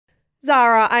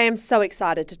Zara, I am so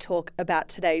excited to talk about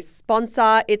today's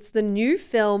sponsor. It's the new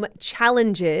film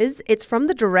Challenges. It's from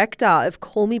the director of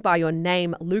Call Me By Your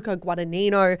Name, Luca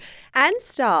Guadagnino, and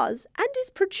stars and is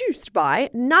produced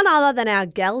by none other than our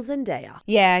gal Zendaya.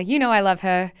 Yeah, you know I love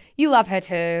her. You love her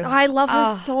too. I love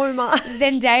her so much.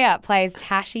 Zendaya plays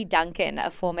Tashi Duncan,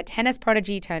 a former tennis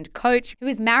prodigy turned coach who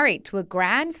is married to a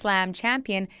Grand Slam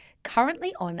champion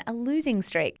currently on a losing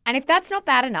streak. And if that's not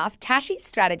bad enough, Tashi's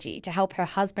strategy to help her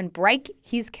husband break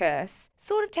his curse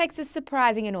sort of takes a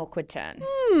surprising and awkward turn.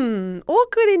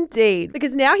 Awkward indeed,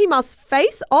 because now he must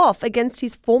face off against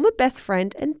his former best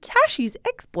friend and Tashi's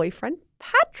ex-boyfriend,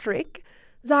 Patrick.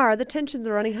 Zara, the tensions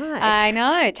are running high. I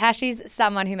know. Tashi's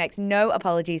someone who makes no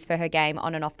apologies for her game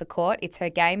on and off the court. It's her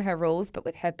game, her rules, but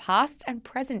with her past and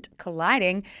present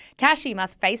colliding, Tashi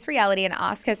must face reality and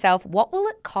ask herself, what will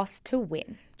it cost to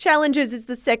win? Challenges is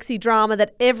the sexy drama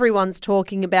that everyone's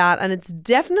talking about, and it's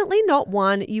definitely not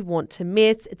one you want to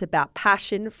miss. It's about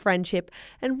passion, friendship,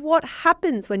 and what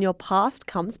happens when your past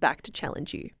comes back to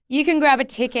challenge you. You can grab a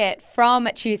ticket from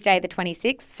Tuesday the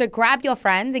 26th, so grab your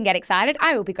friends and get excited.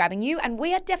 I will be grabbing you, and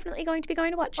we are definitely going to be going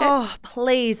to watch it. Oh,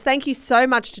 please. Thank you so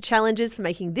much to Challenges for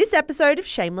making this episode of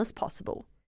Shameless possible.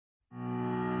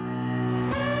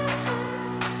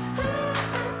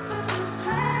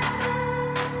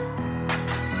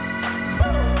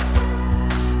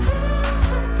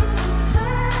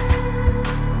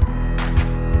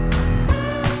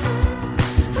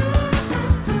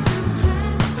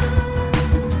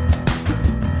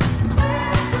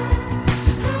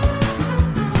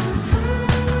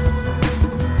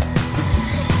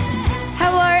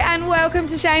 Welcome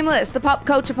to Shameless, the pop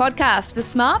culture podcast for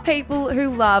smart people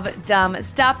who love dumb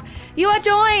stuff. You are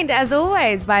joined, as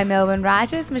always, by Melbourne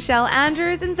writers Michelle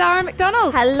Andrews and Zara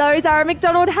McDonald. Hello, Zara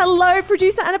McDonald. Hello,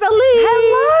 producer Annabelle Lee.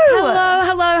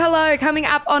 Hello. Coming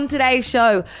up on today's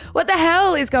show, what the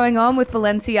hell is going on with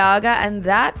Balenciaga and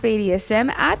that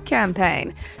BDSM ad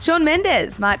campaign? Shawn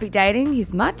Mendes might be dating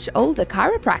his much older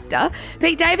chiropractor.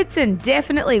 Pete Davidson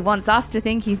definitely wants us to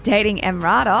think he's dating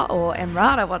Emrata, or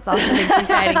Emrata wants us to think she's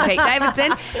dating Pete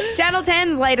Davidson. Channel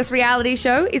 10's latest reality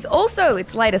show is also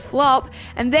its latest flop.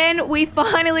 And then we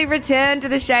finally return to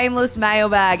the Shameless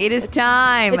mailbag. It is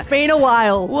time. It's been a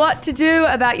while. What to do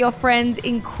about your friend's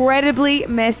incredibly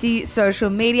messy social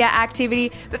media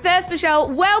activity. But first,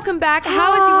 Michelle, welcome back.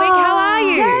 How was your week? How are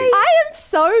you? I am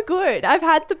so good. I've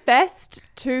had the best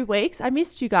 2 weeks. I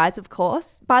missed you guys, of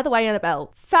course. By the way,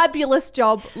 Annabelle, fabulous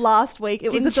job last week.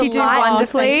 It Didn't was a she do delight.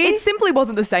 wonderfully? It simply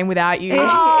wasn't the same without you. It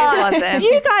wasn't.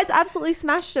 You guys absolutely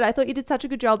smashed it. I thought you did such a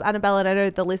good job, Annabelle, and I know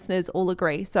the listeners all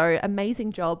agree. So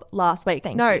amazing job last week.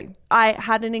 Thank you. I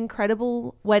had an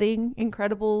incredible wedding,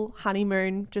 incredible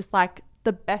honeymoon, just like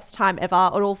the best time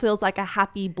ever. It all feels like a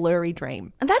happy, blurry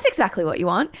dream. And that's exactly what you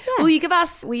want. Yeah. Well, you give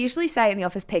us, we usually say in the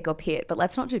office peak or pit, but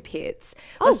let's not do pits.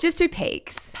 Let's just do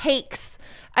peaks. Peaks.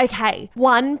 Okay,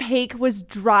 one peak was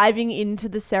driving into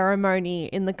the ceremony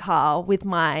in the car with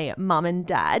my mum and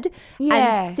dad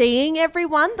and seeing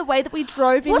everyone, the way that we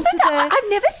drove into I've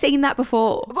never seen that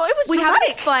before. Well, it was we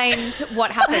dramatic. haven't explained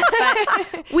what happened,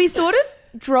 but we sort of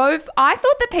drove. I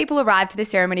thought that people arrived to the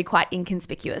ceremony quite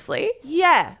inconspicuously.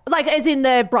 Yeah, like as in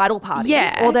the bridal party.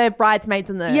 Yeah. Or the bridesmaids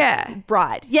and the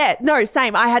bride. Yeah, no,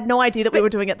 same. I had no idea that we were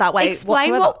doing it that way.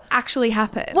 Explain whatsoever. what actually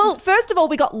happened. Well, first of all,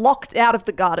 we got locked out of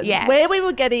the gardens. Yes. Where we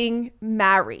were getting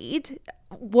married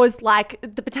was like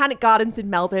the Botanic Gardens in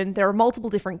Melbourne. There are multiple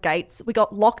different gates. We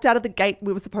got locked out of the gate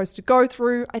we were supposed to go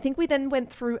through. I think we then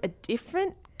went through a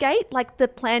different gate, like the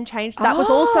plan changed. That was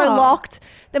also locked.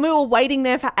 Then we were waiting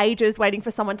there for ages, waiting for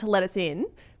someone to let us in.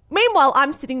 Meanwhile,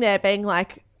 I'm sitting there being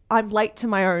like, I'm late to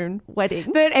my own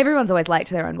wedding. But everyone's always late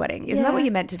to their own wedding. Isn't that what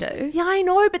you're meant to do? Yeah, I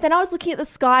know. But then I was looking at the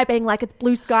sky being like, it's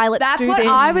blue sky. Let's That's do what this.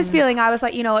 I was feeling. I was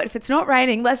like, you know what? If it's not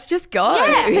raining, let's just go.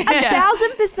 Yeah,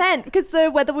 1,000%, because the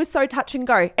weather was so touch and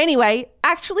go. Anyway,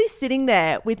 actually sitting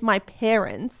there with my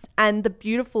parents and the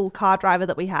beautiful car driver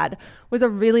that we had was a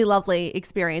really lovely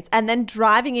experience. And then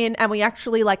driving in, and we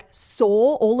actually like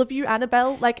saw all of you,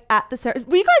 Annabelle, like at the ceremony.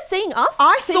 Were you guys seeing us?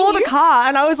 I saw the car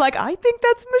and I was like, I think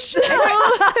that's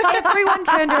Michelle. Everyone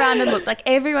turned around and looked. Like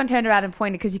everyone turned around and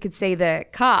pointed because you could see the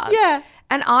cars. Yeah.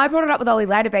 And I brought it up with Ollie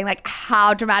later, being like,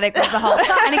 how dramatic was the whole thing?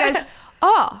 And he goes,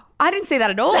 oh, I didn't see that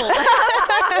at all. I was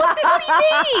like,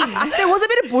 what do you mean? There was a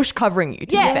bit of bush covering you, to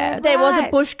be fair. There was a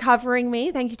Right. bush covering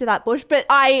me. Thank you to that bush. But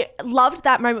I loved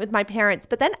that moment with my parents.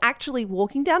 But then actually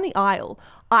walking down the aisle,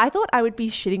 I thought I would be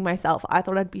shitting myself. I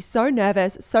thought I'd be so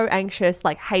nervous, so anxious,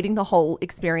 like hating the whole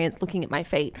experience, looking at my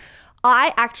feet.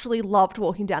 I actually loved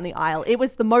walking down the aisle. It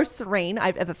was the most serene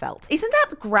I've ever felt. Isn't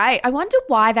that great? I wonder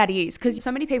why that is, because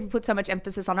so many people put so much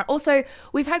emphasis on it. Also,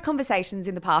 we've had conversations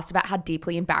in the past about how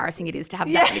deeply embarrassing it is to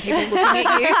have that many people looking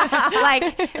at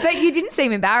you. But you didn't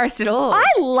seem embarrassed at all. I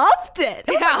loved it.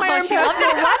 It was like my own she loved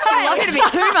personal it. She loved it a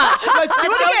bit too much. Let's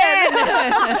go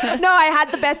again. No, I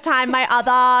had the best time. My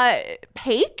other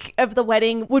peak of the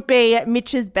wedding would be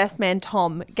Mitch's best man,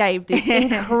 Tom, gave this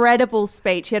incredible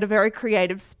speech. He had a very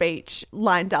creative speech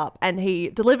lined up and he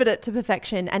delivered it to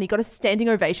perfection and he got a standing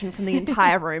ovation from the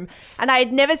entire room. And I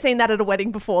had never seen that at a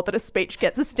wedding before, that a speech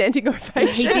gets a standing ovation.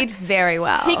 He did very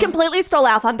well. He completely stole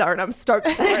our thunder and I'm stoked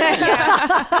for it.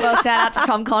 Well, shout out to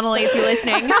Tom Connolly if you're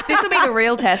listening. This will be the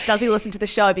real test. Does he listen to the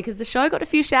show? Because the show got a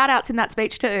few shout outs in that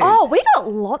speech too. Oh, we got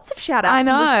lots of shout outs I in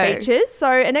know. the speeches. So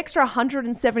an extra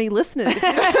 170 listeners.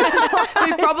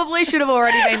 We probably should have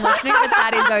already been listening, but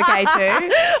that is okay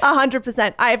too.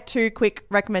 100%. I have two quick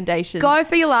recommendations. Go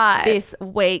for your life. This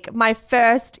week. My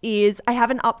first is I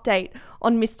have an update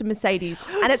on Mr. Mercedes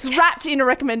and it's wrapped in a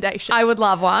recommendation. I would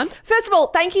love one. First of all,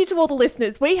 thank you to all the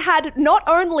listeners. We had not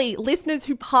only listeners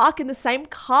who park in the same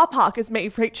car park as me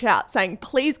reach out saying,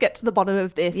 please get to the bottom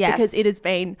of this because it has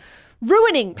been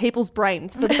ruining people's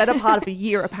brains for the better part of a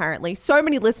year, apparently. So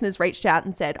many listeners reached out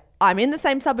and said, I'm in the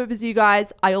same suburb as you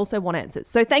guys. I also want answers.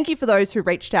 So thank you for those who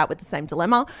reached out with the same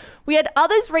dilemma. We had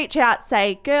others reach out,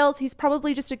 say, girls, he's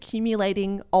probably just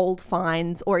accumulating old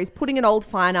fines or he's putting an old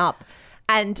fine up.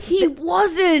 And he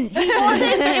wasn't.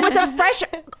 It was a fresh,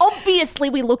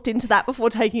 obviously we looked into that before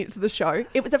taking it to the show.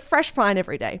 It was a fresh fine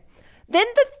every day. Then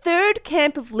the third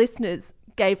camp of listeners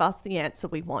gave us the answer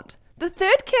we want. The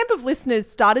third camp of listeners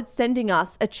started sending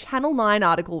us a Channel 9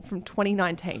 article from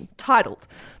 2019 titled,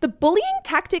 "The Bullying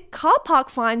Tactic Car Park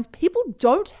Fines People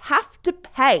Don't Have to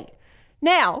Pay."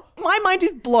 Now, my mind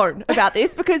is blown about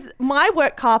this because my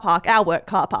work car park, our work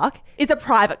car park, is a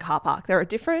private car park. There are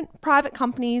different private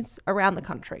companies around the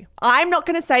country. I'm not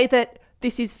going to say that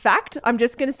this is fact. I'm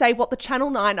just going to say what the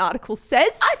Channel 9 article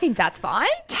says. I think that's fine.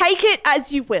 Take it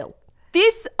as you will.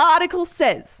 This article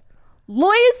says,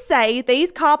 lawyers say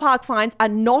these car park fines are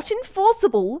not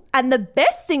enforceable and the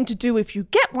best thing to do if you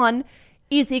get one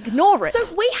is ignore it.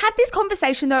 So we had this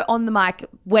conversation though on the mic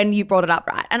when you brought it up,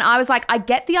 right? And I was like, I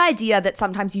get the idea that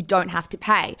sometimes you don't have to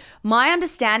pay. My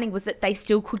understanding was that they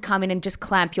still could come in and just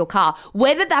clamp your car,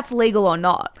 whether that's legal or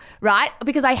not, right?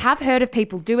 Because I have heard of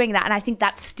people doing that and I think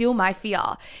that's still my fear,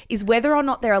 is whether or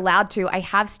not they're allowed to. I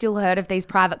have still heard of these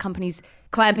private companies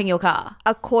clamping your car.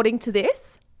 According to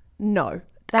this, no.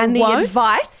 They and the won't?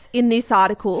 advice in this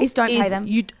article is don't pay them.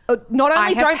 You not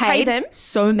only don't pay them.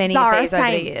 So many Zara of these over the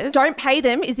saying, years. don't pay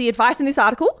them is the advice in this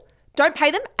article. Don't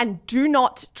pay them and do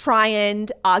not try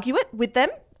and argue it with them.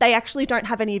 They actually don't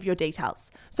have any of your details.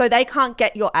 So they can't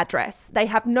get your address. They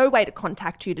have no way to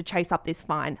contact you to chase up this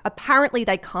fine. Apparently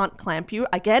they can't clamp you.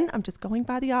 Again, I'm just going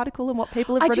by the article and what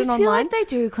people have written online. I just feel like they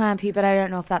do clamp you, but I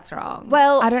don't know if that's wrong.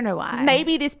 Well, I don't know why.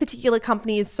 Maybe this particular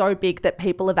company is so big that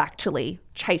people have actually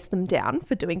chased them down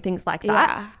for doing things like that.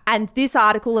 Yeah. And this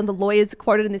article and the lawyers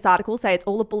quoted in this article say it's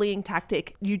all a bullying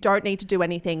tactic. You don't need to do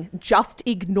anything. Just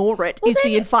ignore it is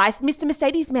the advice. Mr.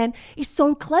 Mercedes man is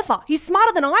so clever. He's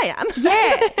smarter than I am.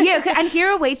 Yeah. And here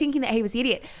are we thinking that he was the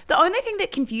idiot. The only thing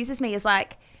that confuses me is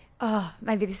like, oh,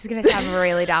 maybe this is going to sound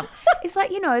really dumb. It's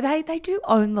like, you know, they do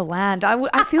own the land.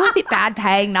 I feel a bit bad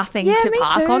paying nothing to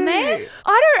park on there.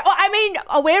 I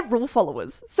mean, we're rule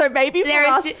followers. So maybe for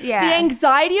us, the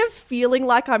anxiety of feeling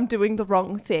like I'm doing the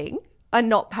wrong thing and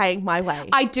not paying my way.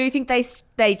 I do think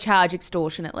they charge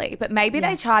extortionately, but maybe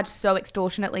they charge so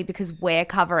extortionately because we're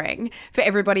covering for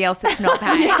everybody else that's not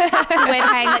paying. So we're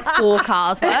paying like 4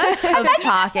 cars worth of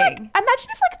parking. Imagine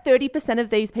if like 30% of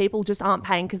these people just aren't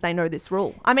paying because they know this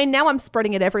rule. I mean, now I'm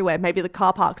spreading it everywhere. Maybe the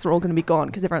car parks are all going to be gone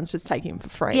because everyone's just taking them for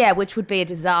free. Yeah, which would be a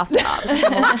disaster because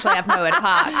we'll actually have nowhere to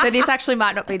park. So this actually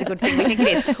might not be the good thing we think it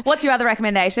is. What's your other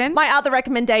recommendation? My other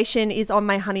recommendation is on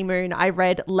my honeymoon. I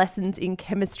read Lessons in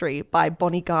Chemistry by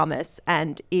Bonnie Garmis,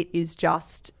 and it is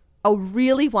just a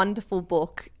really wonderful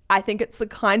book. I think it's the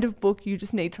kind of book you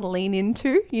just need to lean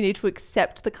into. You need to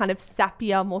accept the kind of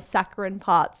sappier, more saccharine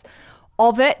parts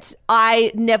of it.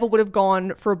 I never would have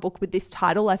gone for a book with this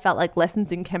title. I felt like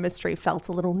Lessons in Chemistry felt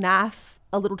a little naff,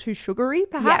 a little too sugary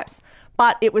perhaps,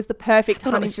 but it was the perfect I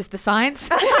thought it was just the science,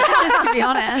 to be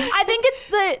honest. I think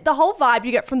it's the whole vibe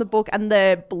you get from the book and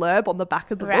the blurb on the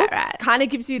back of the book kind of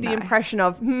gives you the impression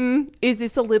of, is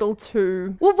this a little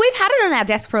too... Well, we've had it on our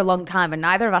desk for a long time and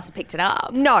neither of us have picked it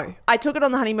up. No, I took it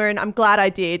on the honeymoon. I'm glad I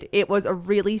did. It was a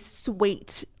really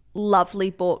sweet lovely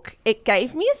book. It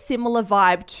gave me a similar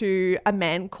vibe to A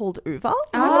Man Called Uva.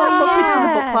 Remember that book we did in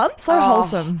the book club? So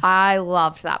wholesome. I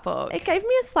loved that book. It gave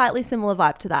me a slightly similar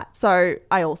vibe to that. So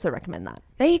I also recommend that.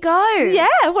 There you go. Yeah.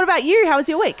 What about you? How was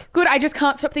your week? Good. I just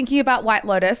can't stop thinking about White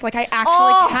Lotus. Like, I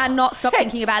actually cannot stop yes.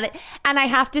 thinking about it. And I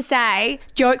have to say,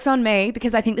 joke's on me,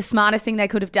 because I think the smartest thing they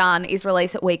could have done is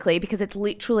release it weekly, because it's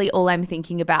literally all I'm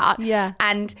thinking about. Yeah.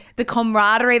 And the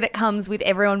camaraderie that comes with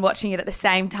everyone watching it at the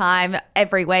same time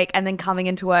every week and then coming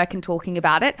into work and talking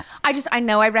about it. I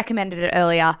know I recommended it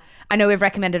earlier. I know we've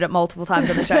recommended it multiple times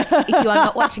on the show. If you are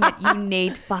not watching it, you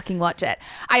need to fucking watch it.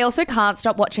 I also can't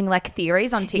stop watching like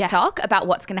theories on TikTok about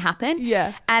what's going to happen.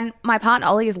 Yeah. And my partner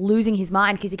Ollie is losing his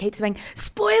mind because he keeps saying,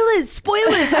 spoilers.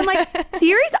 I'm like,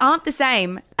 theories aren't the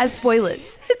same as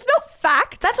spoilers. It's not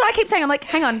fact. That's what I keep saying. I'm like,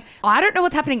 hang on, I don't know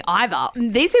what's happening either.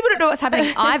 These people don't know what's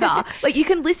happening either. Like, you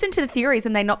can listen to the theories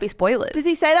and they not be spoilers. Does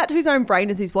he say that to his own brain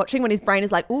as he's watching, when his brain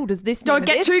is like, oh, does this Don't mean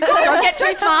get this?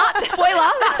 too smart.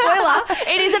 Spoiler.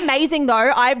 It is amazing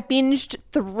though. I binged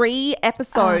 3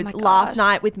 episodes Oh my last gosh.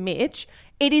 night with Mitch.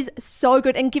 It is so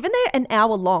good. And given they're an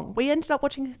hour long, we ended up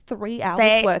watching 3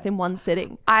 hours worth in one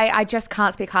sitting. I just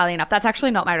can't speak highly enough. That's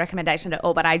actually not my recommendation at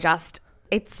all, but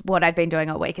it's what I've been doing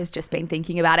all week, is just been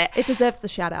thinking about it. It deserves the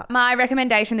shout out. My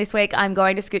recommendation this week, I'm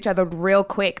going to scooch over real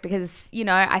quick because,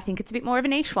 I think it's a bit more of a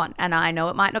niche one, and I know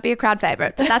it might not be a crowd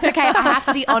favorite, but that's okay. I have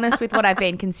to be honest with what I've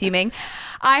been consuming.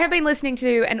 I have been listening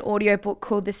to an audiobook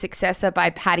called The Successor by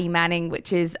Patty Manning,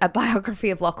 which is a biography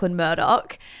of Lachlan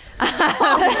Murdoch. Oh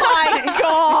my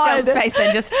God. Michelle's face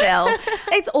then just fell.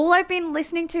 It's all I've been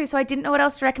listening to, so I didn't know what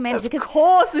else to recommend. Of because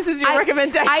course, this is your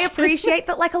recommendation. I appreciate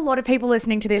that, like, a lot of people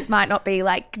listening to this might not be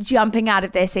like jumping out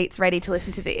of their seats ready to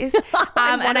listen to this.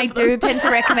 And I do tend to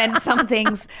recommend some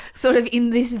things sort of in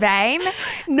this vein.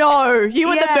 No, you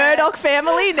and the Yeah. Murdoch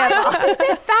family, never. I think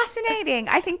they're fascinating.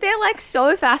 I think they're like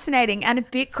so fascinating and a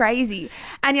bit crazy.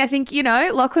 And I think,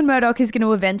 Lachlan Murdoch is going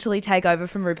to eventually take over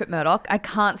from Rupert Murdoch. I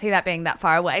can't see that being that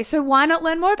far away. So why not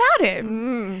learn more about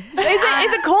him? Is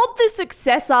it called The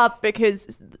Successor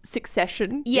because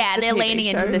Succession? Yeah, is the they're TV leaning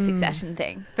into show? the Succession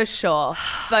thing for sure.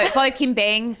 Both him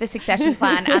being the Succession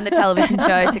plan and the television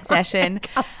show Succession.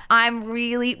 I'm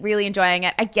really, really enjoying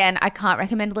it. Again, I can't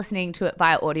recommend listening to it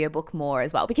via audiobook more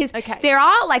as well, because there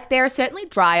are certainly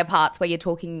drier parts where you're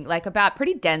talking like about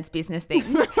pretty dense business things.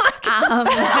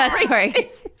 Sorry.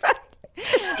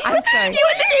 I'm sorry.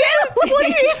 What are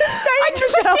you even saying,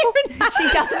 Michelle? She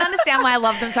doesn't understand why I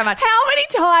love them so much. How many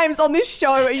times on this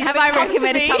show are you Have gonna I come to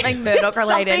recommended me something Murdoch with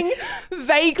related? Something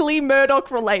vaguely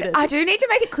Murdoch related. I do need to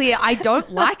make it clear I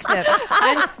don't like them.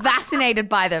 I'm fascinated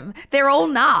by them. They're all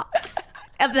nuts.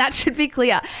 That should be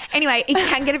clear. Anyway, it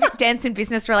can get a bit dense and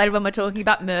business related when we're talking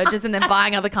about mergers and then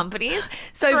buying other companies.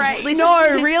 So listen.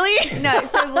 No, really? No,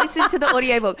 so listen to the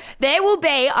audiobook. There will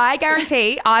be, I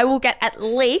guarantee, I will get at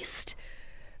least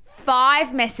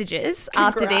 5 messages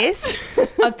after this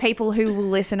of people who will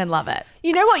listen and love it.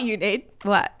 You know what you need?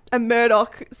 What? A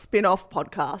Murdoch spin-off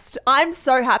podcast. I'm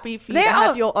so happy for you to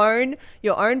have your own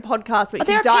podcast where you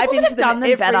There can are dive people into that have done them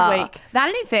them every better. week.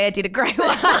 Vanity Fair did a great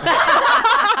one.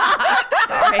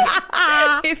 Sorry.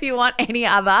 If you want any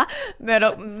other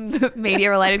Murdoch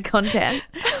media-related content,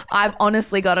 I've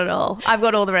honestly got it all. I've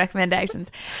got all the recommendations.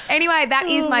 Anyway, that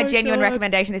is my genuine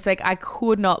recommendation this week. I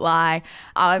could not lie.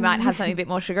 I might have something a bit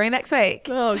more sugary next week.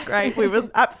 Oh, great. We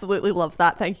would absolutely love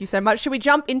that. Thank you so much. Should we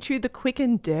jump into the quick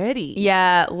and dirty?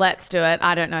 Yeah, let's do it.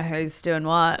 I don't know who's doing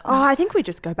what. Oh, I think we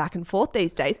just go back and forth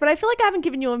these days, but I feel like I haven't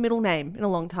given you a middle name in a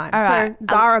long time. All right. So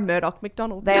Zara Murdoch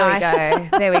McDonald. There we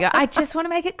go. There we go. I just want to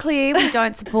make it clear we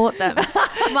don't support them.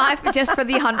 Just for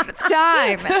the 100th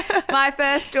time. My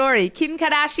first story. Kim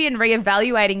Kardashian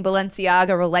reevaluating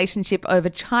Balenciaga relationship over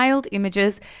child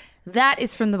images. That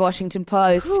is from the Washington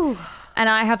Post. And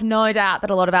I have no doubt that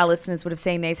a lot of our listeners would have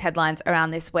seen these headlines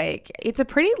around this week. It's a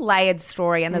pretty layered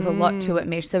story and there's a lot to it,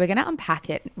 Mish. So we're going to unpack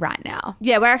it right now.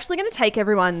 Yeah, we're actually going to take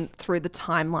everyone through the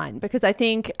timeline because I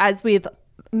think, as with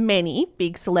many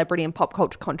big celebrity and pop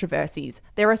culture controversies,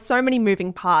 there are so many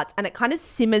moving parts and it kind of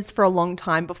simmers for a long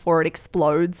time before it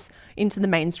explodes into the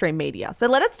mainstream media. So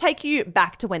let us take you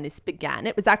back to when this began.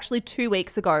 It was actually 2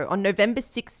 weeks ago on November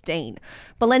 16.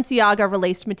 Balenciaga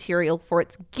released material for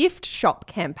its gift shop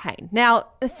campaign. Now,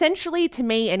 essentially, to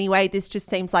me anyway, this just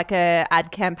seems like a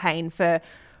ad campaign for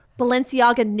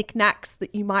Balenciaga knickknacks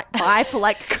that you might buy for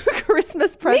like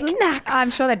Christmas presents. Knickknacks.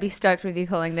 I'm sure they'd be stoked with you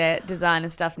calling their designer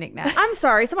stuff knickknacks. I'm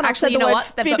sorry, someone else Actually, said the you know word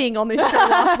what? They've got- fibbing on this show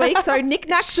last week, so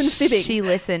knickknacks and fibbing. She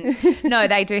listened. No,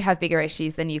 they do have bigger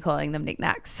issues than you calling them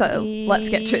knickknacks. So let's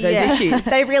get to those Yeah. issues.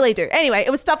 They really do. Anyway, it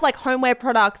was stuff like homeware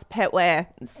products, petware,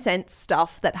 scent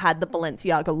stuff that had the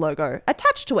Balenciaga logo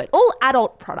attached to it. All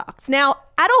adult products. Now,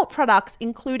 adult products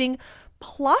including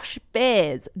plush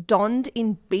bears donned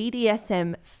in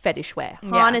BDSM fetish wear,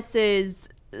 harnesses,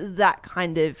 that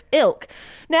kind of ilk.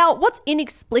 Now, what's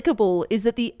inexplicable is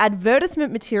that the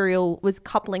advertisement material was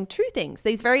coupling two things,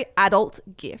 these very adult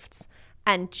gifts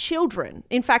and children.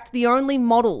 In fact, the only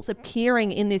models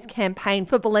appearing in this campaign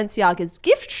for Balenciaga's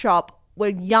gift shop were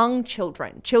young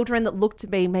children that looked to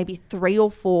be maybe 3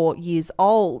 or 4 years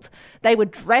old. They were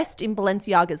dressed in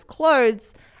Balenciaga's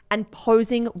clothes and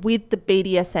posing with the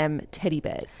BDSM teddy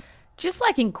bears. Just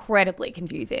like incredibly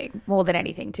confusing more than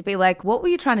anything to be like, what were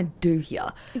you trying to do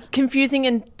here? Confusing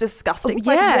and disgusting.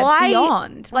 Yeah, why?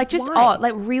 beyond. Like just Why? odd,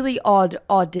 like really odd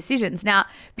decisions. Now,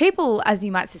 people, as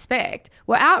you might suspect,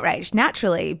 were outraged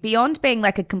naturally beyond being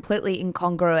like a completely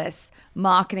incongruous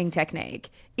marketing technique.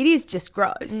 It is just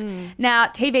gross. Now,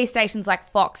 TV stations like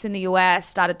Fox in the US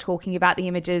started talking about the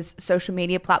images. Social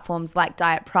media platforms like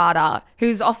Diet Prada,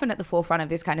 who's often at the forefront of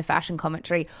this kind of fashion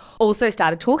commentary, also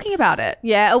started talking about it.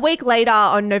 Yeah, a week later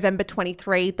on November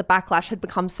 23, the backlash had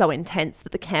become so intense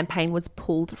that the campaign was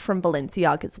pulled from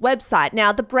Balenciaga's website.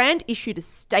 Now, the brand issued a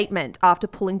statement after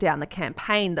pulling down the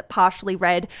campaign that partially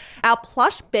read, "Our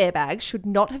plush bear bags should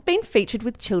not have been featured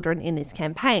with children in this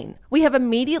campaign. We have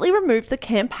immediately removed the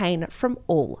campaign from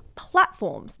all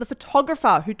platforms." The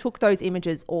photographer who took those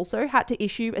images also had to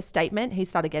issue a statement. He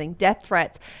started getting death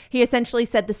threats. He essentially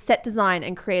said the set design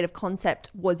and creative concept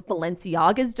was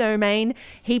Balenciaga's domain.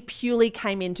 He purely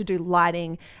came in to do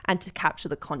lighting and to capture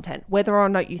the content. Whether or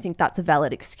not you think that's a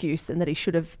valid excuse and that he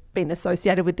should have been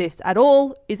associated with this at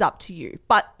all is up to you.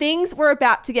 But things were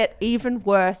about to get even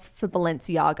worse for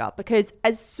Balenciaga, because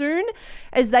as soon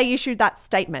as they issued that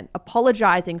statement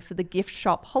apologizing for the gift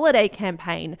shop holiday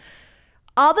campaign,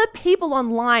 other people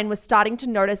online were starting to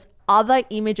notice other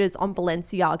images on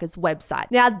Balenciaga's website.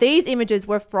 Now, these images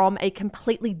were from a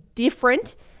completely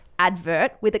different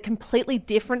advert with a completely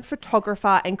different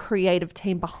photographer and creative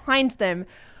team behind them,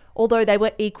 although they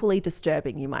were equally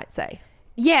disturbing, you might say.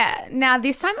 Yeah. Now,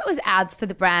 this time it was ads for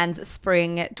the brand's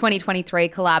spring 2023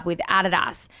 collab with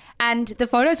Adidas. And the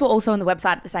photos were also on the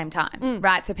website at the same time,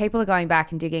 right? So people are going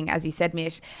back and digging, as you said,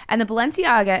 Mish. And the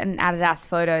Balenciaga and Adidas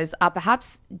photos are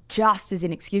perhaps just as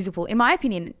inexcusable. In my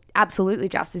opinion, absolutely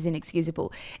just as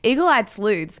inexcusable. Eagle-eyed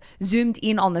sleuths zoomed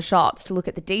in on the shots to look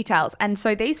at the details. And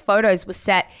so these photos were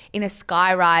set in a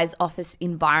skyrise office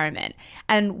environment.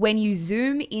 And when you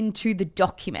zoom into the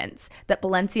documents that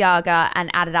Balenciaga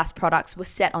and Adidas products were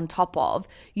set on top of,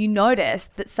 you notice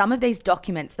that some of these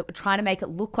documents that were trying to make it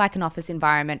look like an office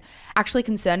environment actually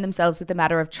concerned themselves with the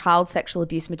matter of child sexual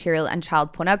abuse material and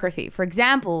child pornography. For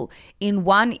example, in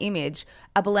one image,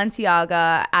 a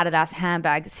Balenciaga Adidas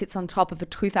handbag sits on top of a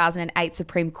 2008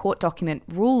 Supreme Court document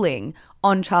ruling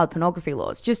on child pornography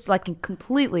laws. Just like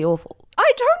completely awful.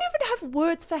 I don't even have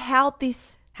words for how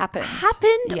this happened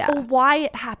Yeah. or why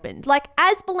it happened. Like,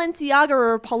 as Balenciaga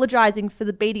are apologizing for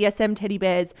the BDSM teddy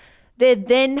bears, they're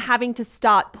then having to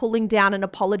start pulling down and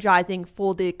apologizing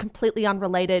for the completely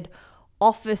unrelated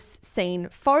office scene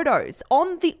photos.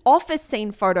 On the office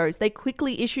scene photos, they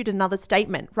quickly issued another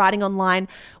statement, writing online,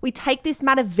 "We take this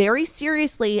matter very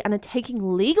seriously and are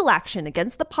taking legal action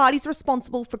against the parties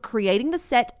responsible for creating the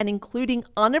set and including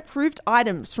unapproved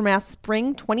items from our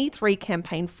Spring 23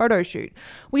 campaign photo shoot.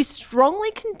 We strongly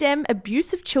condemn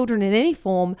abuse of children in any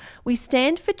form. We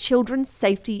stand for children's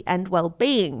safety and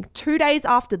well-being." 2 days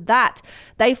after that,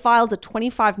 they filed a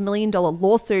 $25 million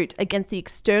lawsuit against the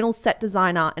external set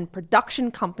designer and production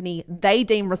company they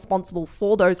deem responsible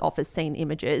for those office scene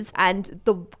images, and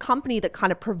the company that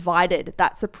kind of provided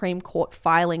that Supreme Court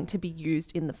filing to be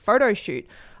used in the photo shoot.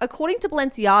 According to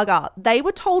Balenciaga, they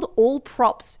were told all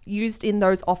props used in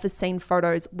those office scene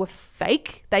photos were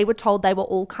fake. They were told they were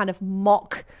all kind of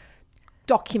mock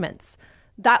documents.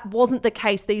 That wasn't the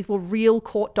case. These were real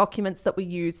court documents that were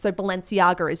used. So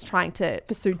Balenciaga is trying to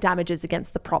pursue damages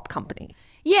against the prop company.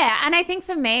 Yeah, and I think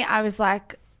for me, I was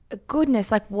like,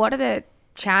 goodness, like what are the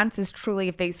chances truly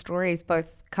of these stories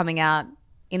both coming out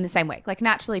in the same week? Like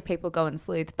naturally people go and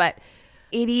sleuth, but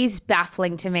it is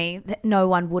baffling to me that no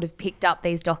one would have picked up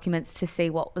these documents to see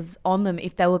what was on them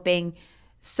if they were being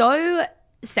so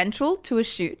central to a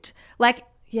shoot. Like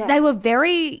they were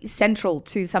very central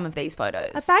to some of these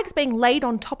photos. A bag's being laid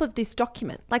on top of this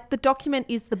document. Like the document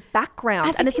is the background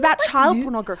As and if it's you're about not, like, child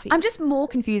pornography. I'm just more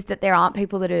confused that there aren't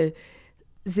people that are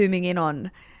zooming in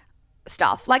on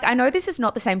stuff. Like, I know this is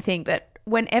not the same thing, but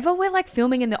whenever we're like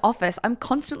filming in the office, I'm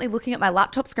constantly looking at my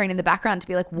laptop screen in the background to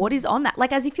be like, what is on that?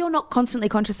 Like, as if you're not constantly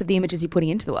conscious of the images you're putting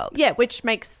into the world. Yeah, which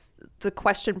makes the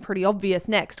question pretty obvious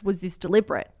next. Was this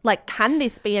deliberate? Like, can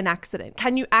this be an accident?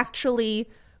 Can you actually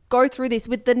go through this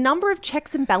with the number of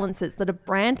checks and balances that a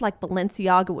brand like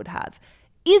Balenciaga would have?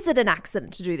 Is it an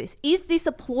accident to do this? Is this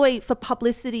a ploy for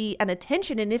publicity and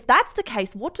attention? And if that's the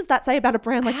case, what does that say about a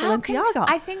brand like Balenciaga?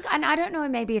 I think, and I don't know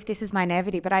maybe if this is my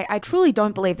naivety, but I truly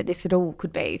don't believe that this at all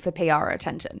could be for PR or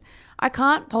attention. I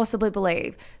can't possibly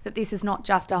believe that this is not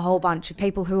just a whole bunch of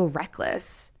people who are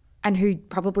reckless and who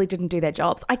probably didn't do their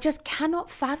jobs. I just cannot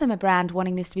fathom a brand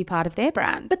wanting this to be part of their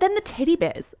brand. But then the teddy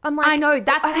bears. I'm like, I know,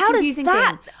 that's the confusing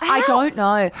thing. I don't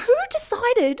know. Who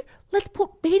decided, let's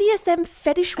put BDSM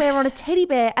fetish wear on a teddy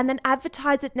bear and then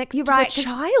advertise it next to a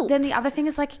child? Then the other thing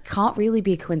is, like, it can't really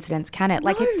be a coincidence, can it?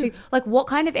 Like, it's too, like, what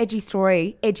kind of edgy,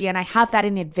 and I have that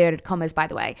in inverted commas, by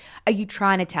the way, are you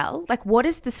trying to tell? Like, what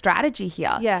is the strategy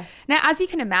here? Yeah. Now, as you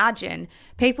can imagine,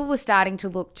 people were starting to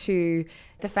look to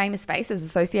the famous faces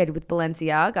associated with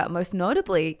Balenciaga, most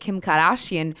notably Kim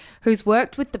Kardashian, who's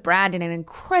worked with the brand in an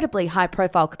incredibly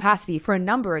high-profile capacity for a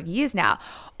number of years now.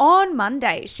 On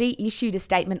Monday, she issued a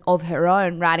statement of her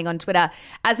own, writing on Twitter,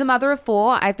 "As a mother of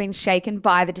 4, I've been shaken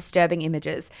by the disturbing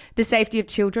images. The safety of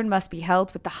children must be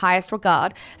held with the highest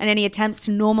regard, and any attempts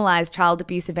to normalize child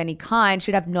abuse of any kind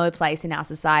should have no place in our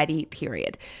society,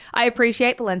 period. I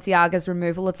appreciate Balenciaga's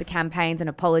removal of the campaigns and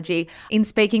apology. In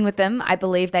speaking with them, I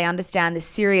believe they understand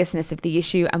the seriousness of the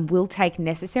issue and will take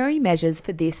necessary measures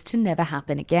for this to never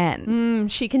happen again."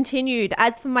 She continued,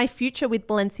 "As for my future with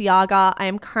Balenciaga, I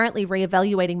am currently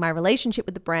reevaluating my relationship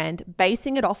with the brand,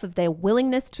 basing it off of their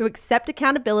willingness to accept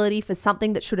accountability for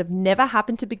something that should have never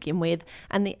happened to begin with,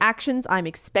 and the actions I'm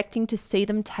expecting to see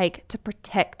them take to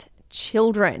protect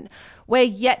children." We're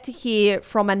yet to hear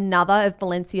from another of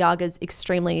Balenciaga's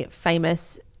extremely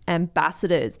famous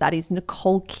ambassadors. That is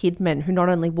Nicole Kidman, who not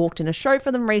only walked in a show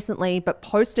for them recently, but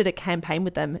posted a campaign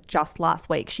with them just last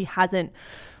week. She hasn't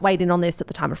weighed in on this at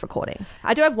the time of recording.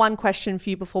 I do have one question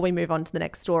for you before we move on to the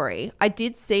next story. I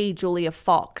did see Julia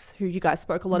Fox, who you guys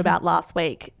spoke a lot about last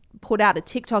week, put out a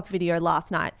TikTok video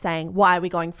last night saying, why are we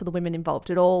going for the women involved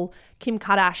at all? Kim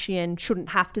Kardashian shouldn't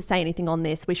have to say anything on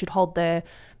this. We should hold the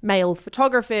male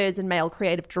photographers and male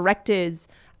creative directors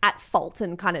at fault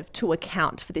and kind of to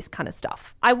account for this kind of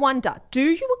stuff. I wonder, do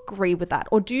you agree with that?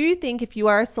 Or do you think if you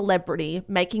are a celebrity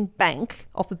making bank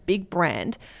off a big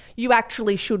brand, you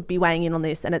actually should be weighing in on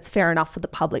this and it's fair enough for the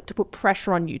public to put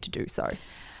pressure on you to do so?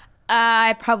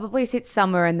 I probably sit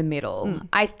somewhere in the middle.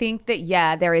 I think that,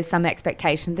 yeah, there is some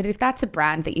expectation that if that's a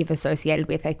brand that you've associated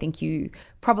with, I think you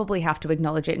probably have to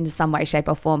acknowledge it in some way, shape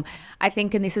or form. I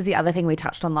think, and this is the other thing we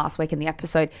touched on last week in the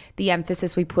episode, the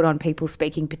emphasis we put on people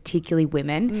speaking, particularly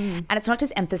women. And it's not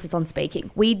just emphasis on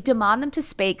speaking. We demand them to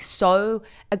speak so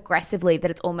aggressively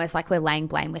that it's almost like we're laying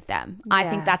blame with them. Yeah. I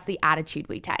think that's the attitude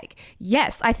we take.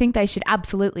 Yes, I think they should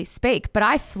absolutely speak, but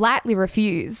I flatly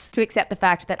refuse to accept the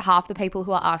fact that half the people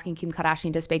who are asking Kim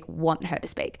Kardashian to speak want her to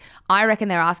speak. I reckon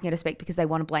they're asking her to speak because they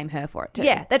want to blame her for it too.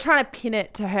 Yeah, they're trying to pin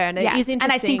it to her. And it is interesting.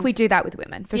 And I think we do that with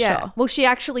women, for sure. Well, she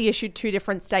actually issued 2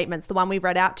 different statements. The one we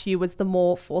read out to you was the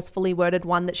more forcefully worded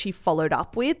one that she followed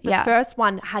up with. The first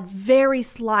one had very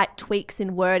slight tweaks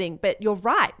in wording, but you're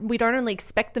right. We don't only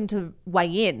expect them to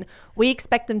weigh in. We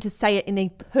expect them to say it in a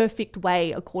perfect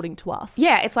way according to us.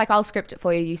 Yeah, it's like, I'll script it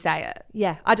for you, you say it.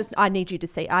 Yeah, I need you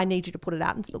to put it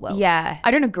out into the world. Yeah, I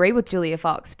don't agree with Julia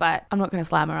Fox, but I'm not going to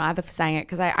slam her either for saying it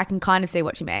because I can kind of see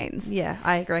what she means. Yeah,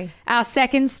 I agree. Our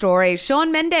second story,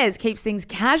 Shawn Mendes keeps things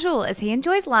casual as he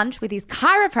enjoys lunch with his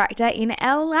chiropractor in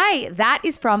LA. That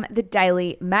is from the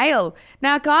Daily Mail.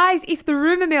 Now, guys, if the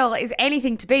rumour mill is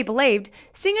anything to be believed,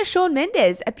 singer Shawn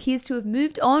Mendes appears to have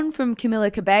moved on from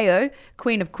Camila Cabello,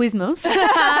 Queen of Quizmos.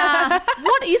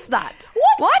 What is that?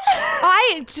 What?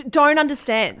 I don't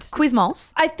understand.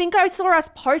 Quizmos? I think I saw us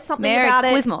post something Merry about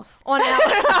Quizmos. It on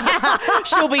our...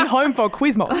 She'll be home for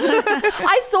Quizmos.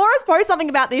 I saw us post something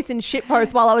about this in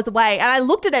shitpost while I was away, and I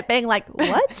looked at it being like,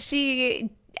 what? She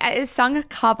sung a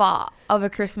cover of a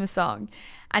Christmas song,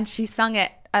 and she sung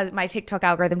it, my TikTok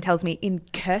algorithm tells me, in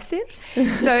cursive.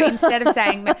 So instead of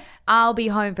saying, I'll be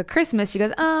home for Christmas, she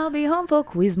goes, I'll be home for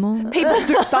Quizmos. People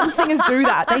do, some singers do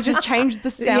that. They just change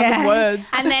the sound of words.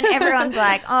 And then everyone's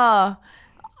like, oh,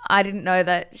 I didn't know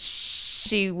that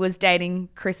she was dating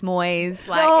Chris Moyes.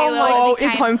 Like,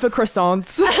 is home for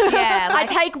croissants. Yeah, I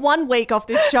take 1 week off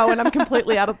this show and I'm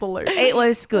completely out of the loop. It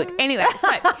was good. Anyway, so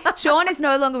Shawn is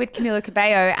no longer with Camila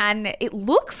Cabello, and it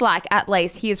looks like, at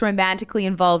least, he is romantically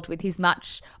involved with his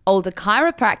much older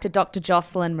chiropractor, Dr.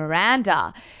 Jocelyn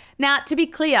Miranda. Now, to be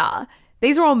clear,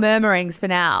 These are all murmurings for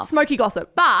now. Smoky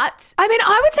gossip. But, I mean,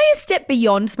 I would say a step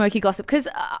beyond smoky gossip because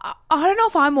I don't know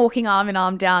if I'm walking arm in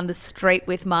arm down the street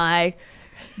with my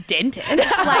dentist.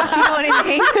 Like, do you know what I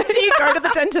mean? Do you go to the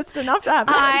dentist enough to have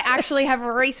it? I actually have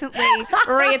recently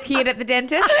reappeared at the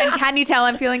dentist, and can you tell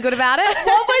I'm feeling good about it?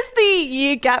 What was the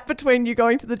year gap between you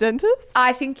going to the dentist?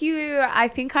 I think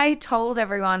I told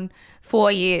everyone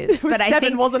 4 years, was but I 7,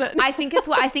 think wasn't it? I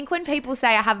think when people say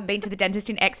I haven't been to the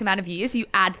dentist in X amount of years, you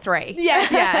add 3.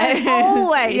 Yes. Yeah.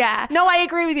 Always. Yeah. No, I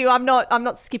agree with you. I'm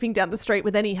not skipping down the street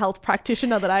with any health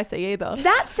practitioner that I see either.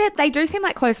 That said, they do seem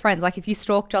like close friends. Like if you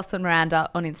stalk Jocelyn Miranda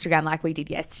on Instagram like we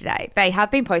did yesterday, they have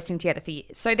been posting together for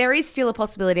years. So there is still a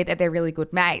possibility that they're really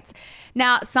good mates.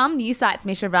 Now, some news sites,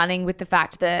 Misha, running with the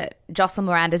fact that Jocelyn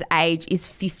Miranda's age is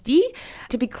 50.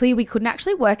 To be clear, we couldn't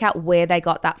actually work out where they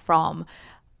got that from.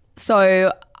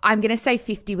 So I'm going to say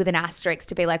 50 with an asterisk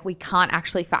to be like, we can't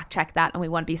actually fact check that and we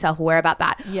want to be self-aware about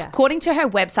that. Yeah. According to her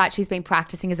website, she's been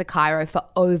practicing as a chiro for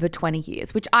over 20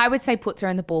 years, which I would say puts her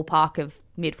in the ballpark of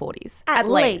mid-40s. At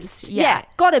least. Yeah.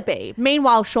 Gotta be.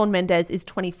 Meanwhile, Shawn Mendes is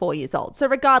 24 years old. So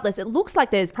regardless, it looks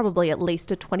like there's probably at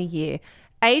least a 20-year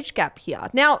age gap here.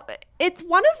 Now, it's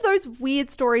one of those weird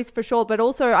stories for sure, but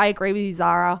also I agree with you,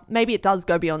 Zara. Maybe it does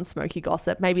go beyond smoky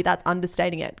gossip. Maybe that's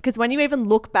understating it. Because when you even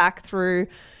look back through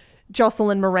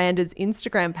Jocelyn Miranda's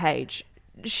Instagram page,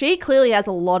 she clearly has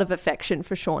a lot of affection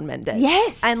for Shawn Mendes.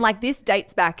 Yes. And like this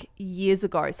dates back years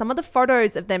ago. Some of the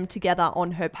photos of them together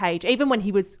on her page, even when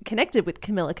he was connected with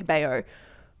Camila Cabello,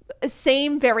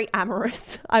 seem very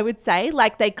amorous, I would say.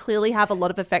 Like they clearly have a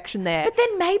lot of affection there. But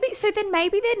then maybe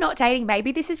they're not dating.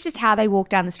 Maybe this is just how they walk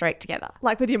down the street together.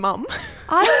 Like with your mum.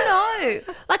 I don't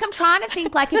know. Like I'm trying to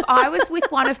think, like if I was with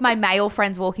one of my male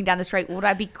friends walking down the street, would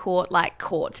I be caught? Could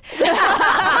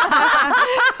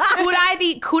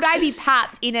I be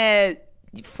papped in a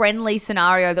friendly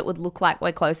scenario that would look like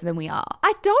we're closer than we are?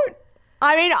 I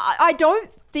don't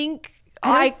think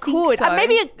I think could. so.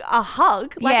 Maybe a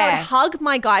hug. Like Yeah. I'd hug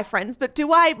my guy friends, but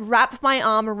do I wrap my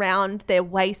arm around their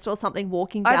waist or something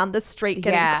walking down the street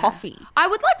getting coffee? I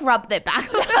would like rub their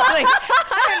back or something.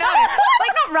 I don't know.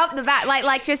 Like not rub the back,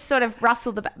 like just sort of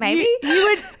rustle the back. Maybe You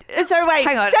would. So wait,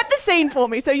 Hang on. set the scene for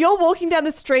me. So you're walking down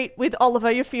the street with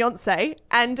Oliver, your fiance,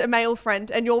 and a male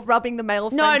friend, and you're rubbing the male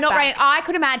friend. No, not back. right. I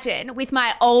could imagine with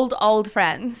my old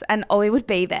friends, and Ollie would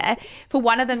be there for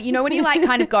one of them. You know when you like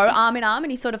kind of go arm in arm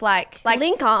and you sort of like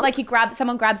link arms. like you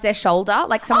someone grabs their shoulder,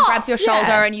 like someone grabs your shoulder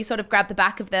yeah. and you sort of grab the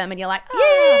back of them and you're like,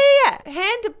 oh. Yeah.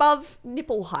 Hand above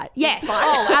nipple height. Yes. It's fine.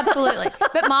 Oh, absolutely.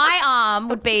 But my arm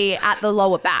would be at the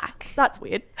lower back. That's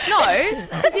weird. No,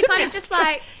 because you kind of just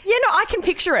like. Yeah, no, I can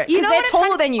picture it You because know they're what it's taller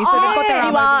like- than you, so they've got their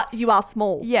Oh, arm over. You are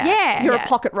small. Yeah. Yeah. You're Yeah. a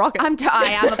pocket rocket. I am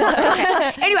a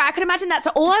pocket. Anyway, I can imagine that.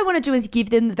 So all I want to do is give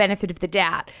them the benefit of the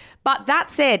doubt. But that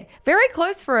said, very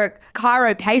close for a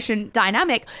chiro patient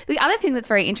dynamic. The other thing that's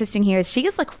very interesting here is she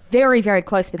is like very, very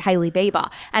close with Hailey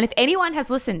Bieber. And if anyone has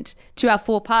listened to our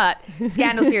 4-part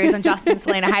scandal series on Justin,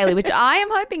 Selena, Hailey, which I am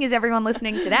hoping is everyone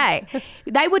listening today,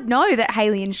 they would know that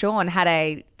Hailey and Shawn had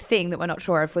a thing that we're not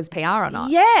sure if was PR or not.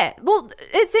 Yeah. Well,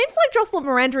 it seems like Jocelyn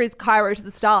Miranda is Cairo to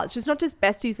the stars. She's not just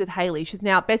besties with Hailey. She's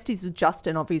now besties with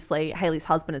Justin, obviously, Hailey's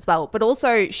husband as well. But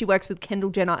also she works with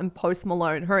Kendall Jenner and Post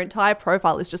Malone. Her entire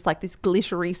profile is just like this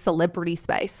glittery celebrity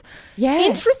space. Yeah.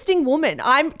 Interesting woman.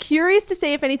 I'm curious to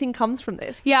see if anything comes from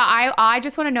this. Yeah, I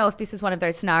just want to know if this is one of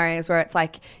those scenarios where it's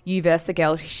like you versus the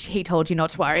girl he told you not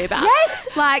to worry about. Yes.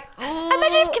 Like,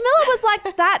 Imagine if Camilla was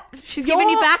like that. she's giving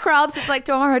you back rubs. It's like,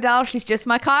 Dora Hodal, she's just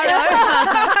my Cairo.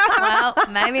 Well,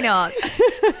 maybe not.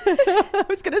 I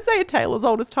was going to say a tale as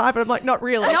old as time, but I'm like, not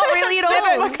really. Not really at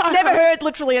all. Never heard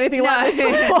literally anything like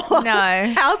this before.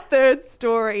 No. Our third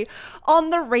story. On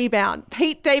the rebound,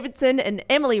 Pete Davidson and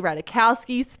Emily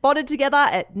Ratajkowski spotted together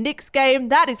at Knicks game.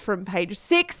 That is from page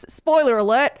 6. Spoiler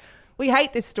alert. We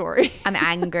hate this story. I'm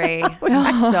angry.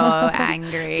 I'm so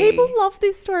angry. People love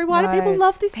this story. Why do No, people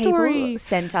love this People story?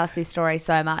 sent us this story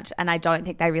so much, and I don't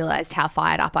think they realised how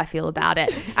fired up I feel about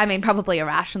it. I mean, probably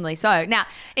irrationally so. Now,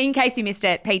 in case you missed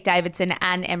it, Pete Davidson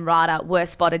and Emrata were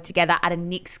spotted together at a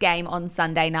Knicks game on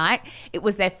Sunday night. It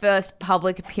was their first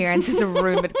public appearance as a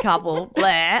rumoured couple.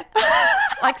 Bleh.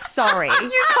 Like, sorry.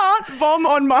 You can't vom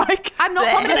on mic. I'm not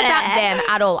commenting about them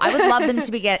at all. I would love them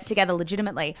to be get together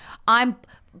legitimately. I'm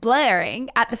blaring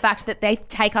at the fact that they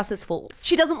take us as fools.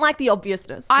 She doesn't like the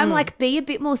obviousness. I'm like, be a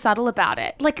bit more subtle about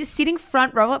it. Like sitting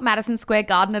front row at Madison Square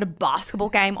Garden at a basketball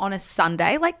game on a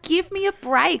Sunday. Like, give me a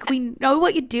break. We know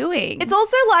what you're doing. It's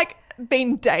also like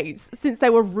been days since they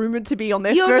were rumoured to be on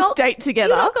their You're first not- date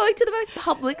together. You're not going to the most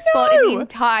public spot in the No.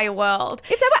 entire world.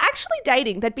 If they were actually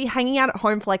dating, they'd be hanging out at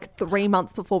home for like 3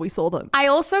 months before we saw them. I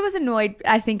also was annoyed,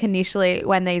 I think, initially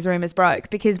when these rumours broke,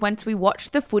 because once we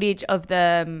watched the footage of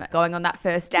them going on that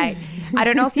first date, I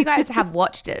don't know if you guys have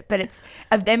watched it, but it's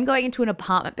of them going into an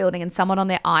apartment building and someone on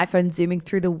their iPhone zooming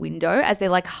through the window as they're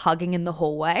like hugging in the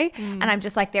hallway. And I'm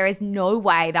just like, there is no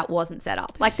way that wasn't set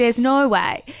up. Like, there's no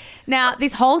way. Now,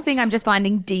 this whole thing I'm just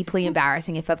finding deeply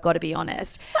embarrassing, if I've got to be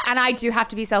honest. And I do have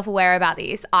to be self-aware about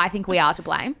this. I think we are to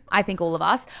blame. I think all of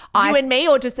us. You and me,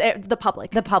 or just the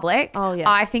public? The public. Oh, yes.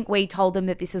 I think we told them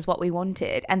that this is what we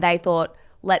wanted, and they thought,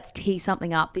 let's tee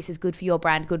something up. This is good for your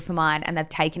brand, good for mine. And they've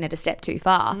taken it a step too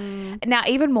far. Now,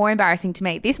 even more embarrassing to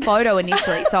me, this photo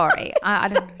initially, sorry.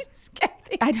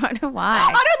 I don't know why.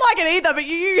 I don't like it either, but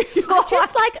you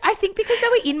Just like, I think because they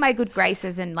were in my good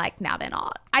graces and like now they're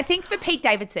not. I think for Pete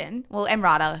Davidson, well,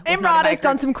 Emrata. Emrata's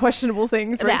done some questionable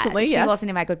things recently. She Yes. wasn't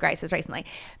in my good graces recently.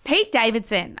 Pete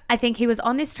Davidson, I think he was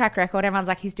on this track record. Everyone's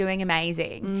like, he's doing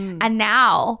amazing. And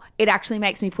now it actually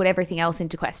makes me put everything else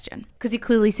into question because you're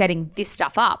clearly setting this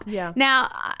stuff up. Yeah. Now,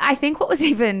 I think what was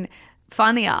even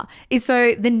funnier is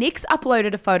so the Knicks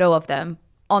uploaded a photo of them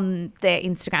on their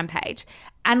Instagram page.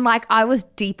 And like, I was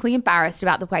deeply embarrassed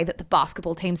about the way that the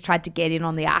basketball teams tried to get in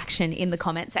on the action in the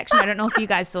comment section. I don't know if you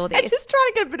guys saw They're this. just trying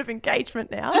to get a bit of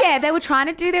engagement now. Yeah, they were trying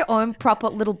to do their own proper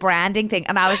little branding thing.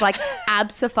 And I was like,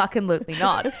 abso-fucking-lutely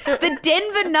not. The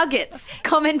Denver Nuggets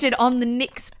commented on the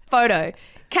Knicks photo.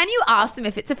 Can you ask them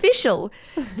if it's official?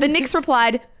 The Knicks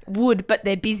replied, would, but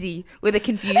they're busy, with a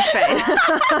confused face.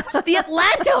 The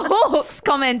Atlanta Hawks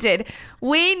commented,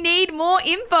 we need more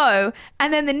info.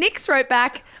 And then the Knicks wrote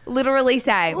back, literally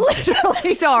saying,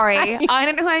 sorry, I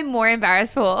don't know who I'm more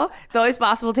embarrassed for, those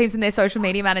basketball teams and their social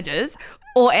media managers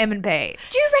or M&P.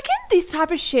 Do you reckon this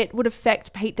type of shit would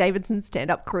affect Pete Davidson's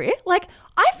stand-up career? Like,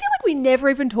 I feel like we never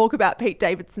even talk about Pete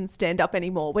Davidson's stand-up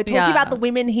anymore. We're talking about the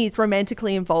women he's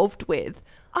romantically involved with.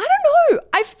 I don't know.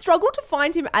 I've struggled to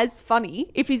find him as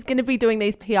funny if he's going to be doing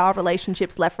these PR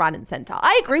relationships left, right and centre.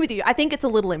 I agree with you. I think it's a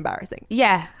little embarrassing.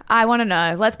 Yeah, I want to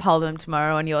know. Let's poll them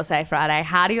tomorrow on Your Say Friday.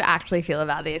 How do you actually feel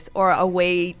about this? Or are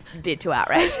we a bit too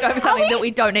outraged over something that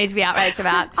we don't need to be outraged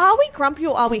about? Are we grumpy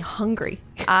or are we hungry?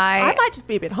 I might just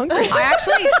be a bit hungry. I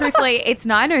actually, truthfully, it's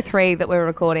 9:03 that we're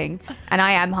recording and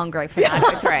I am hungry for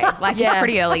 9:03. Like, it's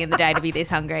pretty early in the day to be this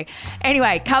hungry.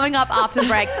 Anyway, coming up after the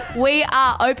break, we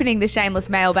are opening the Shameless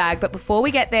mailbag. But before we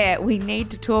get there, we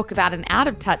need to talk about an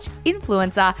out-of-touch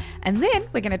influencer. And then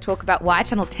we're going to talk about why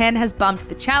Channel 10 has bumped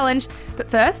the challenge.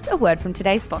 But first, a word from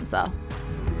today's sponsor.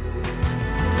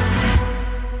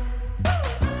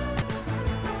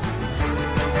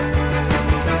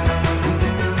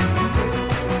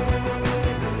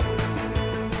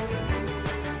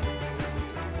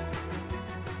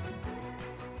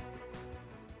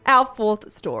 Our fourth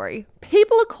story.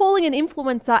 People are calling an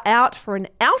influencer out for an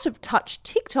out-of-touch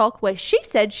TikTok where she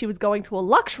said she was going to a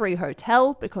luxury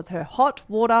hotel because her hot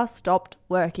water stopped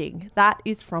working. That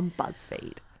is from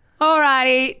BuzzFeed.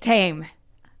 Alrighty, team.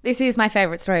 This is my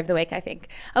favourite story of the week, I think.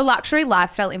 A luxury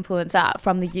lifestyle influencer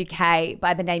from the UK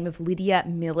by the name of Lydia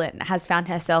Millen has found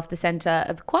herself the centre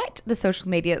of quite the social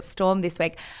media storm this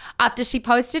week after she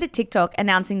posted a TikTok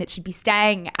announcing that she'd be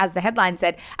staying, as the headline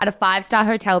said, at a 5-star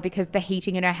hotel because the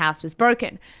heating in her house was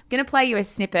broken. I'm going to play you a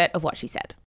snippet of what she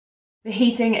said. The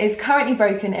heating is currently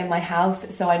broken in my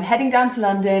house, so I'm heading down to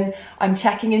London, I'm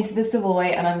checking into the Savoy,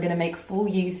 and I'm going to make full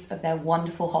use of their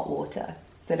wonderful hot water.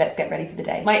 So let's get ready for the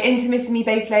day. My Intimissimi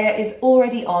base layer is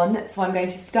already on, so I'm going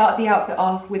to start the outfit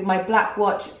off with my Black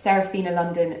Watch Serafina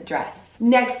London dress.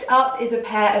 Next up is a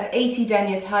pair of 80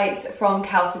 denier tights from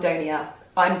Calcedonia.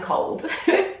 I'm cold.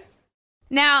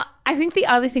 Now, I think the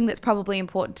other thing that's probably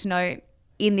important to note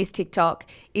in this TikTok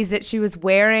is that she was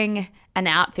wearing an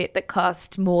outfit that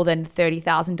cost more than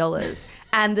 $30,000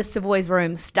 and the Savoy's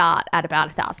rooms start at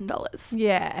about $1,000.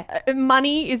 Yeah,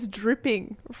 money is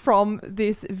dripping from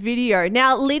this video.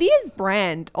 Now, Lydia's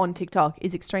brand on TikTok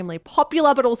is extremely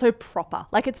popular, but also proper.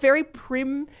 Like, it's very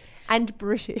prim and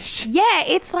British. Yeah,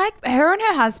 it's like her and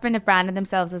her husband have branded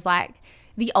themselves as like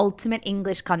the ultimate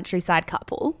English countryside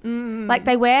couple. Like,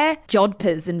 they wear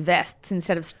jodhpurs and vests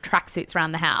instead of tracksuits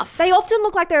around the house. They often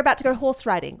look like they're about to go horse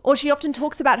riding, or she often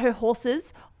talks about her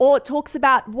horses, or talks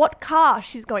about what car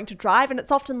she's going to drive, and it's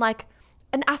often like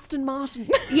an Aston Martin.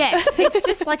 Yes, it's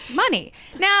just like money.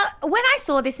 Now, when I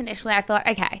saw this initially, I thought,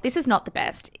 okay, this is not the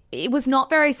best. it was not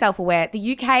very self-aware.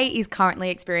 The UK is currently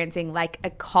experiencing like a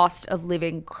cost of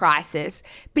living crisis,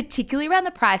 particularly around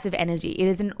the price of energy. It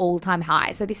is an all-time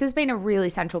high. So this has been a really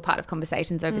central part of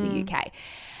conversations over the UK.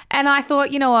 And I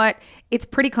thought, you know what, it's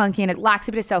pretty clunky and it lacks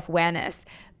a bit of self-awareness.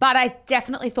 But I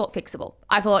definitely thought fixable.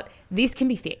 I thought this can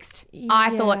be fixed. I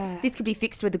thought this could be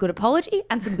fixed with a good apology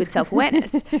and some good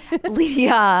self-awareness.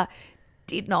 Lydia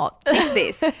did not fix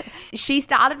this. She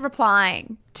started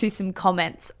replying to some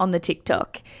comments on the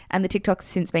TikTok, and the TikTok's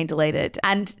since been deleted,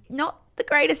 and not the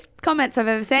greatest comments I've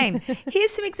ever seen.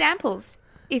 Here's some examples,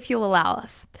 if you'll allow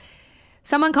us.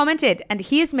 Someone commented, "And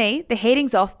here's me, the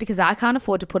heating's off because I can't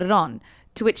afford to put it on."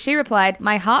 To which she replied,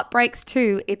 "My heart breaks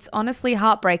too. It's honestly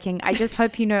heartbreaking. I just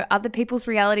hope you know other people's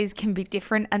realities can be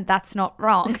different and that's not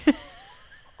wrong."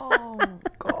 Oh,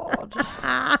 God.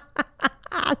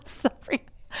 I'm sorry.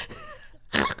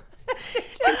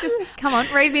 It's just, come on,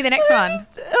 read me the next one.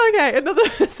 Okay, another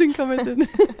person commented.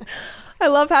 I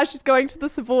love how she's going to the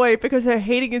Savoy because her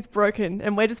heating is broken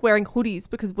and we're just wearing hoodies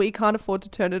because we can't afford to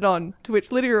turn it on. To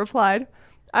which Lydia replied,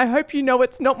 "I hope you know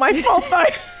it's not my fault though."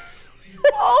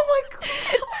 Oh my God.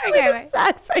 Okay, With wait. a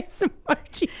sad face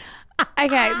emoji.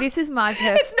 Okay, this is my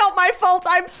It's not my fault.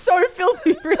 I'm so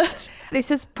filthy rich. This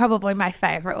is probably my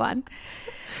favourite one.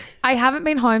 "I haven't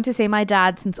been home to see my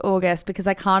dad since August because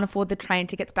I can't afford the train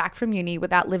tickets back from uni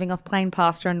without living off plain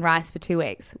pasta and rice for 2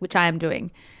 weeks, which I am doing."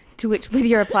 To which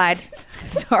Lydia replied,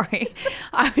 "Sorry,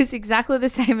 I was exactly the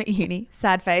same at uni,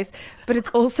 sad face, but it's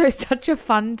also such a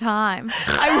fun time.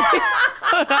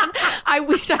 Hold on. I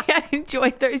wish I had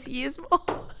enjoyed those years more."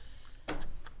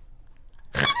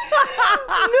 I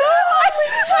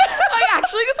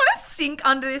actually just want to sink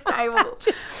under this table.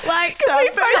 Like, Can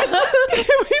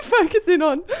we focus in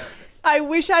on, I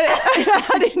wish I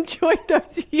had enjoyed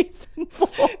those years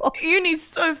more. Uni's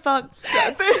so fun.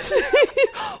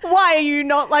 Why are you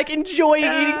not like enjoying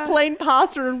eating plain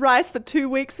pasta and rice for 2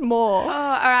 weeks more? Oh,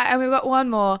 all right, and we've got one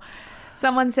more.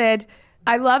 Someone said,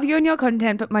 "I love you and your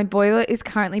content, but my boiler is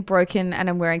currently broken and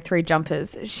I'm wearing 3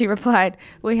 jumpers." She replied,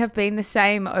 "We have been the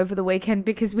same over the weekend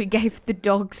because we gave the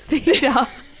dogs theatre."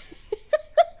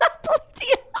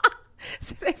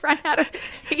 So they ran out of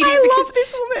heating. I love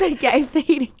this woman. They gave the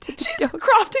heating to the She's dogs.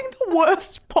 crafting the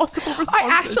worst possible responses. I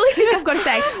actually think I've got to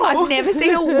say, I've never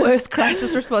seen a worse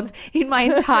crisis response in my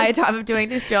entire time of doing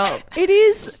this job. It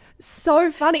is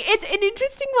so funny. It's an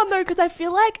interesting one though, because I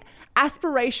feel like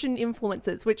aspiration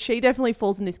influencers, which she definitely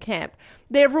falls in this camp,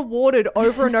 they're rewarded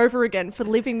over and over again for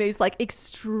living these like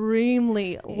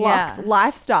extremely luxe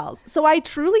lifestyles. So I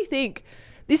truly think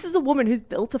this is a woman who's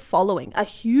built a following, a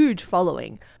huge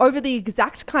following, over the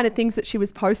exact kind of things that she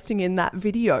was posting in that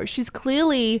video. She's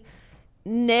clearly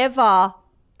never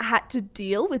had to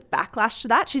deal with backlash to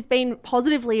that. She's been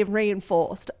positively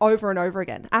reinforced over and over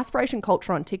again. Aspiration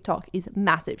culture on TikTok is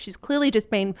massive. She's clearly just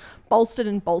been bolstered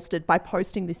and bolstered by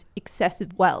posting this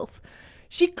excessive wealth.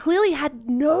 She clearly had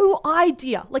no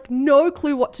idea, like no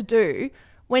clue what to do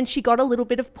when she got a little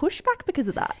bit of pushback because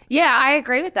of that. Yeah, I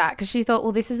agree with that because she thought,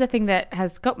 well, this is the thing that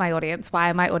has got my audience. Why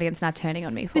are my audience now turning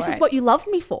on me for it? This is what you love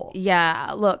me for.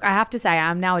 Yeah, look, I have to say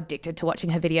I'm now addicted to watching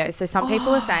her videos. So some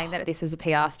people are saying that this is a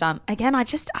PR stunt. Again, I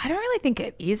don't really think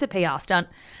it is a PR stunt.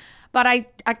 But I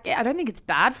don't think it's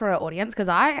bad for her audience because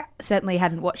I certainly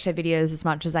hadn't watched her videos as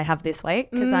much as I have this week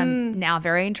because I'm now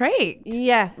very intrigued.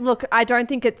 Yeah, look, I don't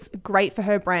think it's great for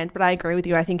her brand, but I agree with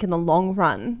you. I think in the long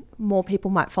run, more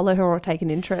people might follow her or take an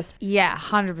interest. Yeah,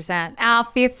 100%. Our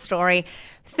 5th story.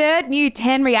 3rd new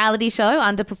 10 reality show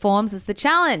underperforms as The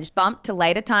Challenge, bumped to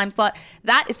later time slot.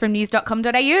 That is from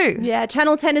news.com.au. Yeah,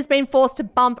 Channel 10 has been forced to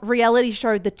bump reality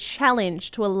show The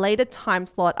Challenge to a later time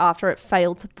slot after it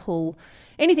failed to pull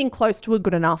anything close to a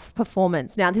good enough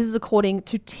performance. Now, this is according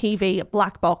to TV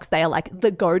Black Box. They are like the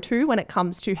go-to when it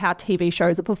comes to how TV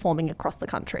shows are performing across the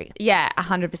country. Yeah,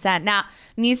 100%. Now,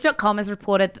 news.com has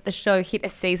reported that the show hit a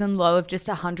season low of just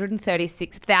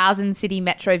 136,000 City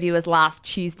Metro viewers last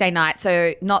Tuesday night.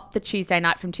 So not the Tuesday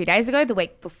night from 2 days ago, the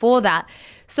week before that.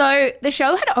 So the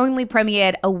show had only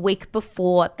premiered a week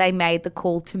before they made the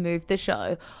call to move the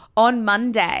show. On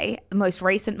Monday, most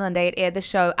recent Monday, it aired the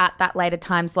show at that later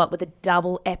time slot with a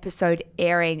double episode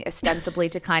airing, ostensibly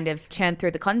to kind of churn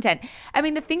through the content. I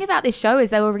mean, the thing about this show is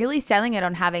they were really selling it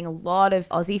on having a lot of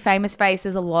Aussie famous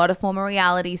faces, a lot of former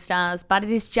reality stars, but it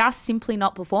is just simply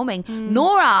not performing,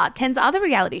 nor are 10's other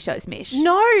reality shows, Mish.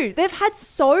 No, they've had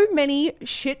so many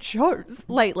shit shows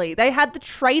lately. They had The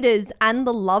Traitors and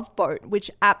The Love Boat, which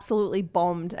absolutely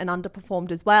bombed and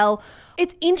underperformed as well.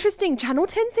 It's interesting. Channel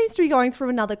 10 seems to be going through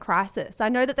another crisis. I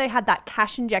know that they had that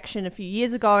cash injection a few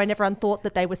years ago and everyone thought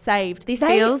that they were saved. This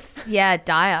feels,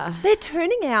 dire. They're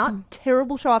turning out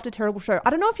terrible show after terrible show. I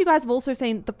don't know if you guys have also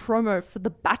seen the promo for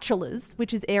The Bachelors,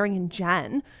 which is airing in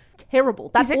Jan. Terrible.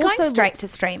 That Is it going also straight to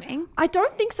streaming? I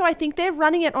don't think so. I think they're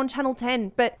running it on Channel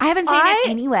 10, but I haven't seen it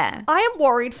anywhere. I am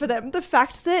worried for them. The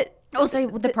fact that Also,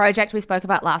 the project we spoke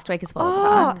about last week is falling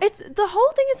apart. it's the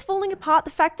whole thing is falling apart.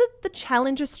 The fact that the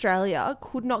Challenge Australia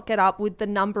could not get up with the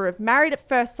number of Married at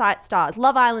First Sight stars,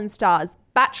 Love Island stars,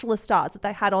 Bachelor stars that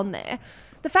they had on there.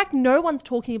 The fact no one's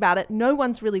talking about it, no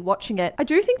one's really watching it. I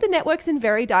do think the network's in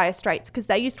very dire straits because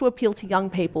they used to appeal to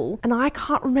young people. And I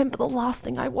can't remember the last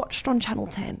thing I watched on Channel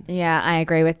 10. Yeah, I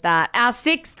agree with that. Our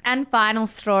sixth and final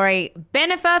story,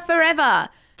 Bennifer Forever.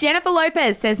 Jennifer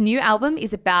Lopez says new album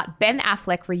is about Ben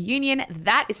Affleck reunion.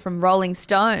 That is from Rolling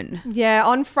Stone. Yeah,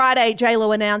 on Friday,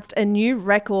 JLo announced a new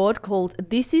record called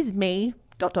This Is Me, ...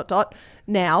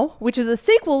 Now, which is a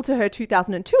sequel to her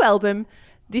 2002 album,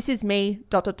 This Is Me, ...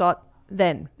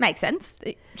 Then. Makes sense.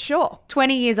 Sure.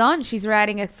 20 years on, she's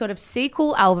writing a sort of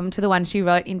sequel album to the one she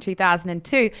wrote in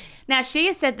 2002. Now, she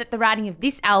has said that the writing of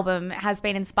this album has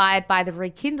been inspired by the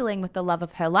rekindling with the love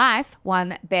of her life,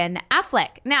 one Ben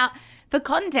Affleck. Now, for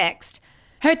context,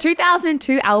 her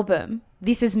 2002 album,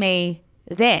 This Is Me,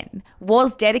 Then,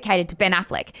 was dedicated to Ben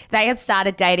Affleck. They had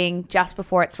started dating just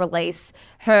before its release.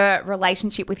 Her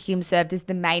relationship with him served as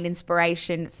the main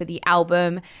inspiration for the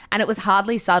album, and it was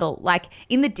hardly subtle. Like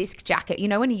in the disc jacket, you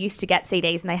know when you used to get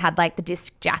CDs and they had like the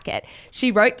disc jacket?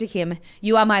 She wrote to him,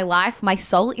 "You are my life, my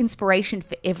sole inspiration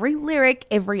for every lyric,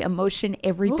 every emotion,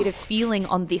 every bit of feeling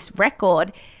on this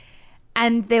record."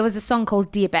 And there was a song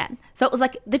called Dear Ben. So it was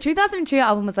like the 2002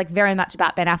 album was like very much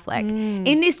about Ben Affleck.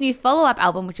 In this new follow-up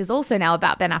album, which is also now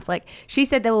about Ben Affleck, she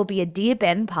said there will be a Dear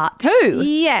Ben Part 2.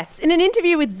 Yes. In an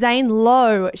interview with Zane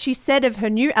Lowe, she said of her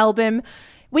new album,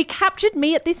 "We captured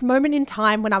me at this moment in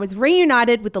time when I was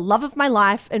reunited with the love of my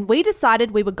life and we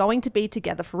decided we were going to be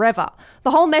together forever.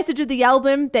 The whole message of the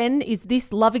album then is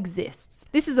this love exists.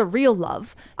 This is a real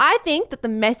love. I think that the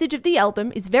message of the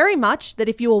album is very much that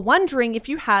if you are wondering if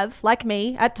you have, like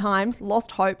me, at times,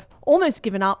 lost hope, almost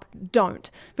given up,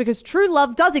 don't. Because true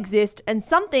love does exist and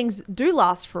some things do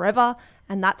last forever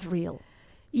and that's real."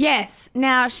 Yes.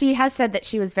 Now, she has said that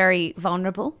she was very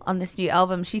vulnerable on this new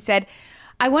album. She said,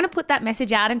 "I want to put that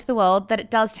message out into the world that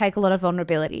it does take a lot of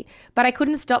vulnerability, but I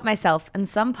couldn't stop myself and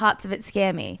some parts of it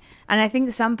scare me. And I think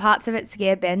some parts of it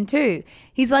scare Ben too.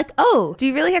 He's like, 'Oh, do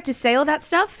you really have to say all that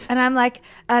stuff?' And I'm like,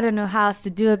 'I don't know how else to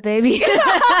do it, baby.'"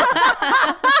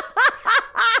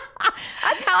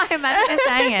 That's how I imagine her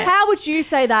saying it. How would you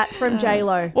say that from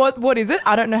JLo? What is it?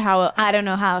 I don't know how. I don't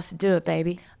know how else to do it,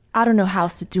 baby. I don't know how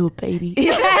else to do it, baby.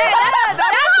 That's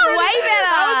way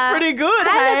better. Pretty good.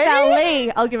 Annabelle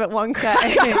Lee. I'll give it one go.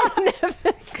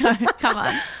 Come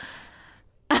on.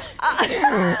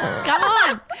 Come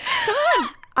on.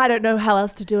 I don't know how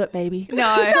else to do it, baby. No,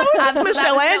 that was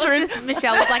Michelle that was Andrews. just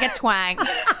Michelle with like a twang.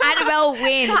 Annabelle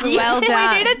wins. Well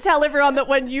done. We need to tell everyone that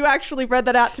when you actually read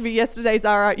that out to me yesterday,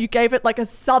 Zara, you gave it like a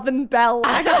Southern Belle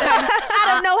accent. I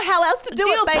don't know how else to do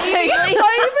it, baby.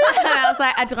 And I was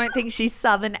like, I don't think she's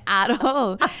Southern at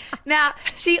all. Now,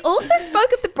 she also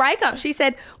spoke of the breakup. She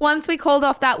said, "Once we called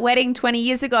off that wedding 20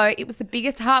 years ago, it was the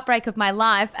biggest heartbreak of my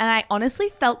life, and I honestly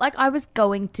felt like I was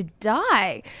going to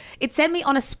die. It sent me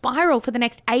on a spiral for the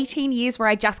next 18 years where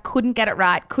I just couldn't get it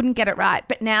right.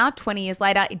 But now, 20 years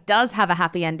later, it does have a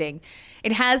happy ending.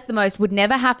 It has the most would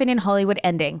never happen in Hollywood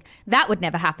ending. That would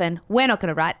never happen. We're not going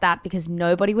to write that because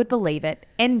nobody would believe it.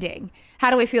 Ending." How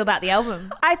do we feel about the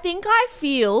album? I think I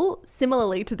feel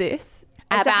similarly to this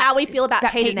as to how we feel about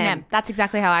Pete and Em. That's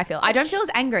exactly how I feel. I don't feel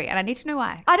as angry, and I need to know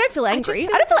why. I don't feel angry. I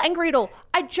don't feel angry at all.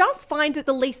 I just find it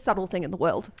the least subtle thing in the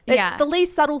world. It's the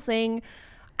least subtle thing.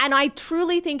 And I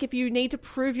truly think if you need to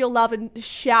prove your love and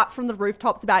shout from the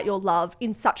rooftops about your love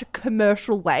in such a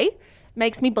commercial way,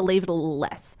 makes me believe it a little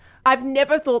less. I've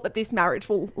never thought that this marriage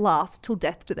will last till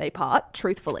death do they part,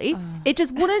 truthfully. It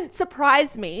just wouldn't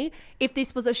surprise me if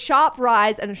this was a sharp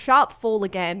rise and a sharp fall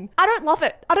again. I don't love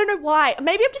it. I don't know why.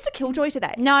 Maybe I'm just a killjoy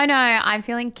today. No, I'm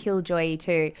feeling killjoy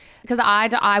too. Because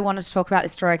I wanted to talk about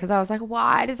this story because I was like,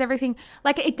 why does everything...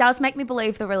 Like, it does make me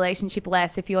believe the relationship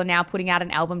less if you're now putting out an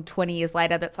album 20 years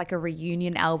later that's like a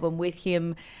reunion album with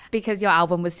him because your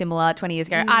album was similar 20 years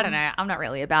ago. I don't know. I'm not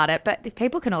really about it. But if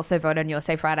people can also vote on Your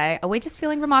Say Friday, are we just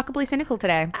feeling remarkably cynical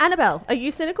today? Annabelle, are you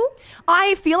cynical?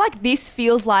 I feel like this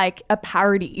feels like a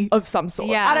parody of some sort.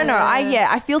 Yeah. I don't know.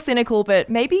 I feel cynical, but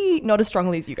maybe not as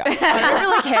strongly as you guys. I don't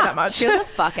really care that much. Chill the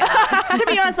fuck out. To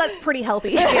be honest, that's pretty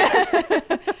healthy.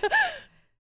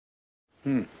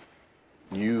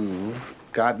 You've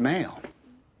got mail.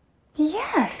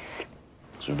 Yes.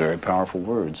 Those are very powerful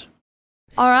words.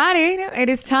 Alrighty, it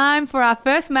is time for our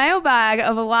first mailbag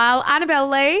of a while. Annabelle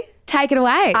Lee, take it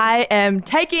away. I am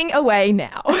taking away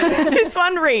now. This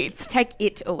one reads, Take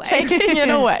it away. taking it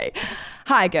away.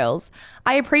 Hi, girls.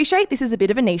 I appreciate this is a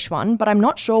bit of a niche one, but I'm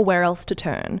not sure where else to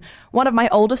turn. One of my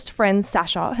oldest friends,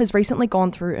 Sasha, has recently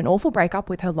gone through an awful breakup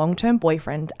with her long-term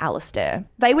boyfriend, Alistair.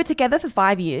 They were together for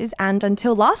 5 years, and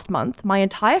until last month, my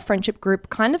entire friendship group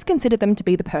kind of considered them to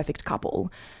be the perfect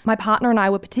couple. My partner and I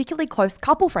were particularly close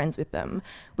couple friends with them.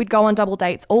 We'd go on double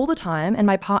dates all the time, and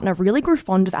my partner really grew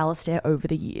fond of Alistair over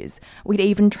the years. We'd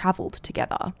even travelled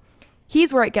together.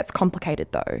 Here's where it gets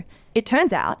complicated though. It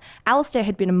turns out Alistair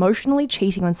had been emotionally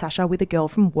cheating on Sasha with a girl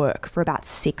from work for about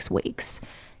 6 weeks.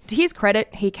 To his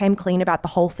credit, he came clean about the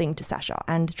whole thing to Sasha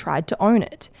and tried to own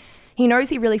it. He knows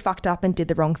he really fucked up and did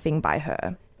the wrong thing by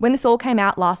her. When this all came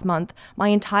out last month, my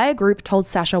entire group told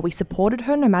Sasha we supported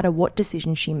her no matter what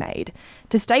decision she made,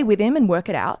 to stay with him and work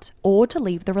it out, or to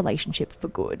leave the relationship for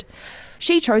good.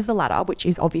 She chose the latter, which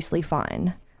is obviously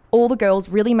fine. All the girls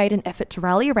really made an effort to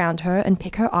rally around her and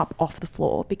pick her up off the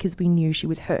floor because we knew she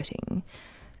was hurting.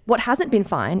 What hasn't been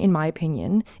fine, in my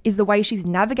opinion, is the way she's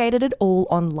navigated it all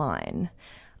online.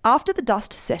 After the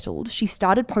dust settled, she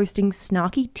started posting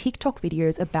snarky TikTok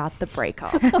videos about the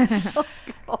breakup.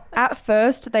 At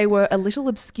first, they were a little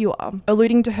obscure,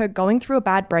 alluding to her going through a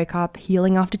bad breakup,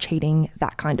 healing after cheating,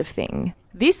 that kind of thing.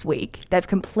 This week, they've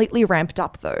completely ramped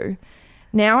up though.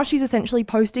 Now she's essentially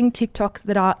posting TikToks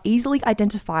that are easily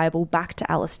identifiable back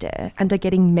to Alistair and are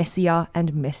getting messier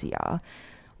and messier.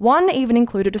 One even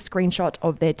included a screenshot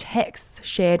of their texts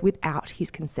shared without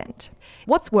his consent.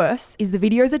 What's worse is the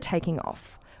videos are taking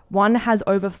off. One has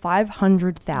over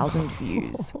 500,000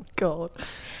 views. Oh, God.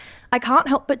 I can't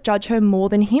help but judge her more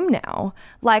than him now.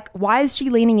 Like, why is she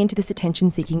leaning into this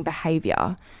attention-seeking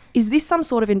behaviour? Is this some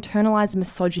sort of internalised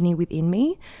misogyny within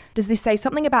me? Does this say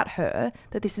something about her,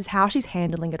 that this is how she's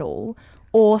handling it all,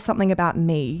 or something about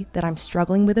me, that I'm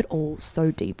struggling with it all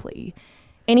so deeply?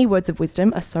 Any words of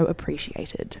wisdom are so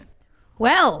appreciated.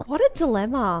 Well, What a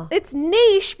dilemma. It's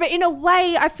niche, but in a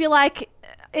way, I feel like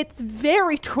it's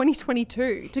very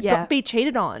 2022 to Yeah. be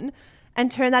cheated on and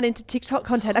turn that into TikTok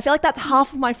content. I feel like that's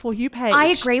half of my For You page. I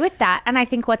agree with that. And I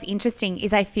think what's interesting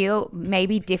is I feel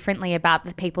maybe differently about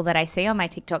the people that I see on my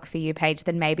TikTok For You page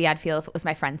than maybe I'd feel if it was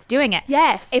my friends doing it.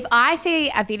 Yes. If I see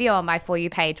a video on my For You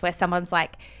page where someone's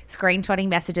like screenshotting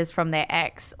messages from their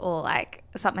ex or like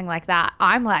something like that,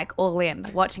 I'm like all in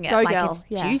watching it. Go like girl. it's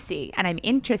Yeah. juicy and I'm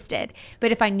interested.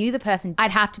 But if I knew the person,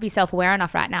 I'd have to be self-aware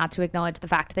enough right now to acknowledge the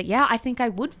fact that, yeah, I think I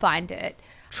would find it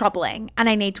troubling and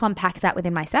I need to unpack that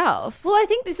within myself. Well, I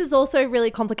think this is also really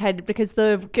complicated because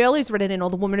the girl who's written in or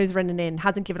the woman who's written in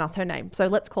hasn't given us her name. So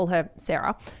let's call her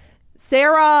Sarah.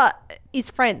 Sarah is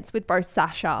friends with both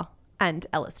Sasha and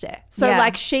Alistair. So Yeah.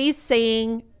 like she's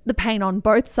seeing the pain on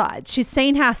both sides. She's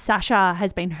seen how Sasha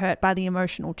has been hurt by the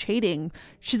emotional cheating.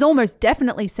 She's almost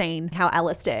definitely seen how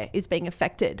Alistair is being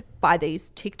affected by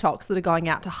these TikToks that are going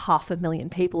out to 500,000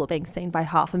 people or being seen by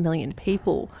 500,000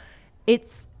 people.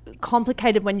 It's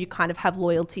complicated when you kind of have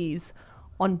loyalties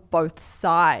on both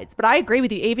sides. But I agree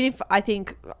with you. Even if I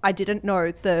think I didn't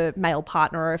know the male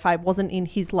partner or if I wasn't in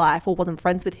his life or wasn't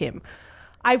friends with him,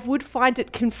 I would find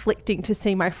it conflicting to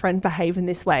see my friend behave in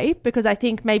this way because I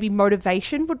think maybe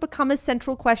motivation would become a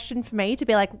central question for me to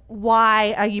be like,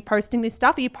 why are you posting this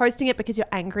stuff? Are you posting it because you're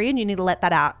angry and you need to let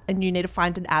that out and you need to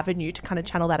find an avenue to kind of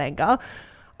channel that anger?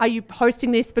 Are you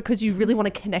posting this because you really want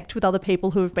to connect with other people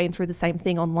who have been through the same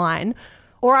thing online?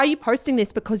 Or are you posting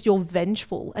this because you're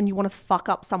vengeful and you want to fuck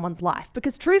up someone's life?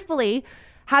 Because truthfully,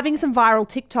 having some viral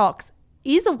TikToks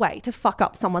is a way to fuck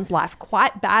up someone's life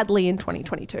quite badly in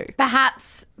 2022.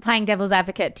 Perhaps playing devil's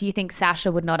advocate, do you think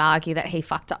Sasha would not argue that he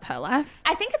fucked up her life?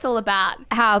 I think it's all about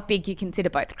how big you consider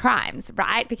both crimes,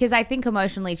 right? Because I think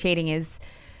emotionally cheating is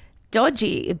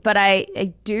dodgy, but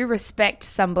I do respect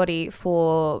somebody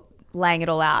for laying it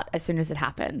all out as soon as it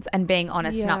happens and being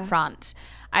honest and upfront.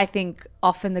 I think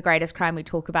often the greatest crime we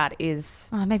talk about is,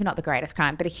 maybe not the greatest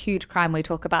crime, but a huge crime we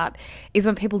talk about is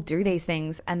when people do these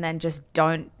things and then just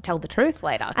don't tell the truth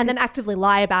later. And then actively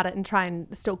lie about it and try and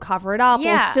still cover it up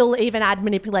Yeah. or still even add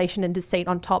manipulation and deceit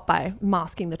on top by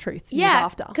masking the truth years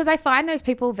after. because I find those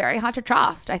people very hard to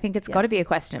trust. I think it's got to be Yes. a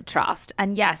question of trust.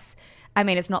 And yes, I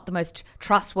mean, it's not the most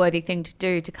trustworthy thing to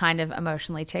do to kind of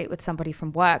emotionally cheat with somebody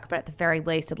from work, but at the very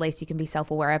least, at least you can be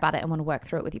self-aware about it and want to work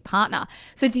through it with your partner.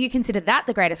 So do you consider that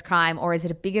the greatest crime, or is it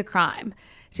a bigger crime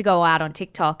to go out on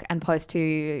TikTok and post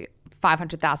to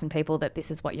 500,000 people that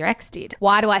this is what your ex did?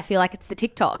 Why do I feel like it's the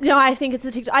TikTok? No, I think it's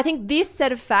the TikTok. I think this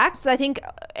set of facts, I think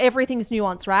everything's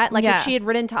nuanced, right? Like Yeah. if she had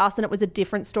written to us and it was a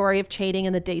different story of cheating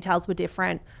and the details were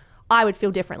different, I would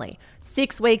feel differently.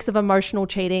 6 weeks of emotional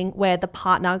cheating where the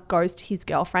partner goes to his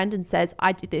girlfriend and says,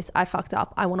 I did this, I fucked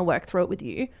up, I want to work through it with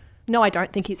you. No, I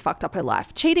don't think he's fucked up her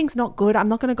life. Cheating's not good. I'm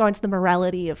not going to go into the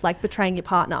morality of like betraying your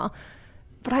partner.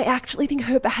 But I actually think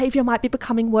her behavior might be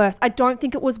becoming worse. I don't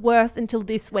think it was worse until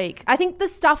this week. I think the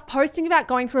stuff posting about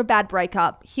going through a bad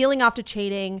breakup, healing after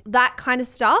cheating, that kind of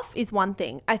stuff is one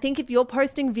thing. I think if you're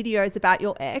posting videos about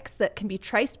your ex that can be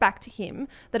traced back to him,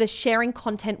 that are sharing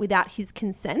content without his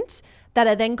consent, that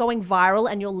are then going viral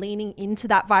and you're leaning into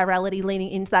that virality,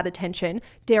 leaning into that attention,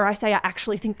 dare I say, I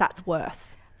actually think that's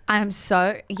worse. I'm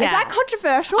so, yeah. Is that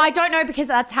controversial? I don't know, because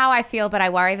that's how I feel, but I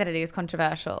worry that it is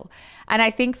controversial. And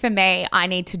I think for me, I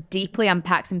need to deeply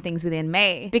unpack some things within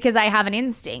me, because I have an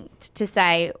instinct to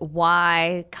say,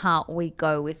 why can't we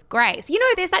go with Grace? You know,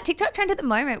 there's that TikTok trend at the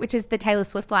moment, which is the Taylor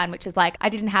Swift line, which is like, I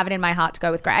didn't have it in my heart to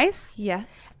go with Grace.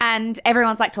 Yes. And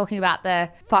everyone's like talking about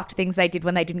the fucked things they did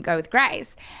when they didn't go with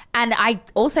Grace. And I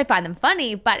also find them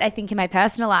funny, but I think in my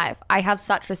personal life, I have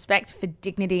such respect for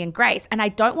dignity and grace. And I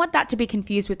don't want that to be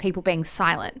confused with people being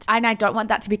silent. And I don't want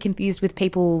that to be confused with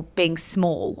people being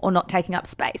small or not taking up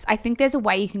space. I think there's a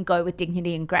way you can go with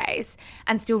dignity and grace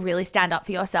and still really stand up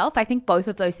for yourself. I think both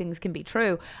of those things can be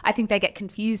true. I think they get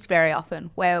confused very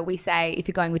often, where we say if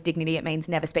you're going with dignity, it means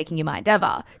never speaking your mind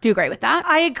ever. Do you agree with that?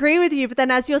 I agree with you, but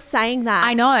then as you're saying that,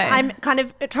 I know. I'm kind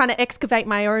of trying to excavate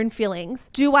my own feelings.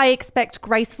 Do I expect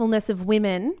gracefulness of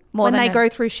women when they go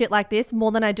through shit like this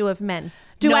more than I do of men?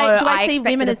 Do I see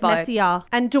women as messier?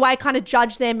 And do I kind of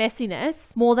judge their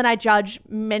messiness more than I judge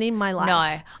men in my life?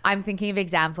 No, I'm thinking of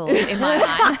examples in my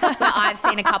mind where I've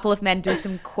seen a couple of men do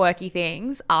some quirky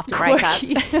things after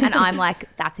breakups, and I'm like,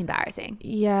 that's embarrassing.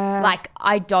 Yeah. Like,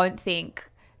 I don't think,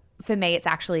 for me, it's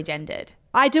actually gendered.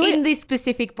 I do in this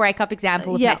specific breakup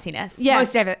example of messiness. Yeah.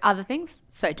 Most of other things,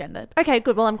 so gendered. Okay,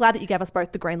 good. Well, I'm glad that you gave us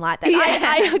both the green light then. Yeah.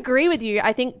 I agree with you.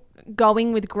 I think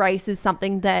going with grace is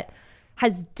something that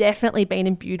has definitely been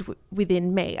imbued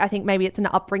within me. I think maybe it's an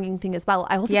upbringing thing as well.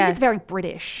 I also think it's very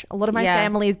British. A lot of my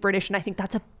family is British, and I think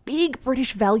that's a big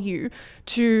British value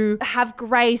to have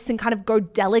grace and kind of go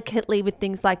delicately with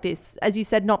things like this. As you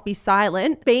said, not be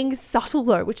silent. Being subtle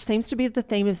though, which seems to be the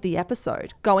theme of the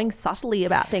episode. Going subtly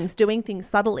about things, doing things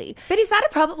subtly. But is that a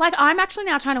problem? Like, I'm actually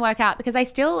now trying to work out, because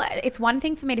it's one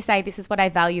thing for me to say this is what I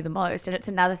value the most, and it's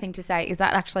another thing to say, is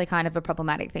that actually kind of a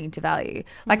problematic thing to value?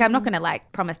 Like, I'm not going to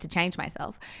like promise to change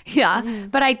myself. Yeah.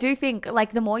 But I do think,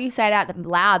 like, the more you say it out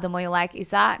loud, the more you're like, is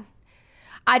that...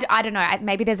 I don't know.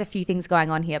 Maybe there's a few things going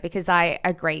on here, because I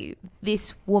agree.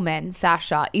 This woman,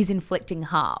 Sasha, is inflicting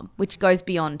harm, which goes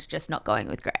beyond just not going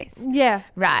with Grace. Yeah.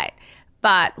 Right.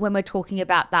 But when we're talking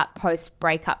about that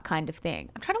post-breakup kind of thing,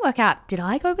 I'm trying to work out, did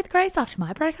I go with Grace after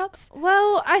my breakups?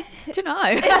 Well, I don't know.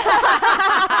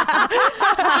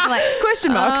 like,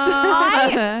 question marks.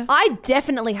 I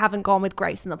definitely haven't gone with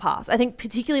Grace in the past. I think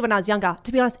particularly when I was younger,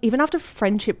 to be honest, even after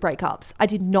friendship breakups, I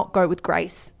did not go with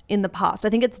Grace in the past. I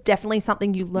think it's definitely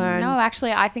something you learn. No,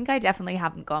 actually, I think I definitely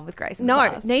haven't gone with Grace in the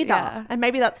past. No, neither. Yeah. And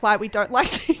maybe that's why we don't like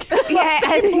seeing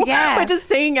yeah. We're just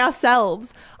seeing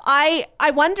ourselves. I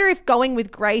wonder if going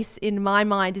with Grace in my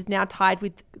mind is now tied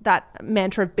with that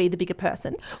mantra of be the bigger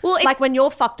person. Well, like when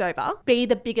you're fucked over, be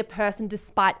the bigger person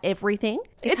despite everything.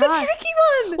 It's a tricky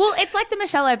one. Well, it's like the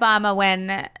Michelle Obama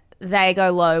when they go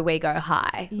low, we go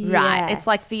high, right? Yes. It's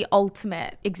like the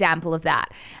ultimate example of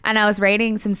that. And I was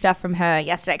reading some stuff from her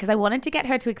yesterday because I wanted to get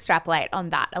her to extrapolate on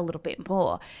that a little bit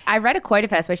more. I read a quote of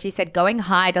hers where she said, going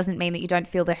high doesn't mean that you don't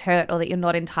feel the hurt or that you're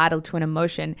not entitled to an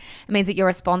emotion. It means that your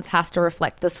response has to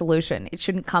reflect the solution. It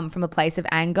shouldn't come from a place of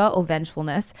anger or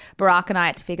vengefulness. Barack and I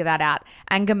had to figure that out.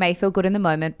 Anger may feel good in the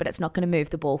moment, but it's not going to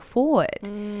move the ball forward. I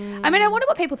mean, I wonder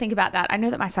what people think about that. I know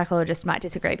that my psychologist might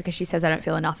disagree because she says I don't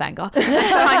feel enough anger. So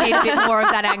I need a bit more of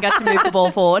that anger to move the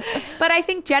ball forward. But I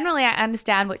think generally I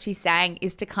understand what she's saying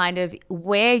is to kind of,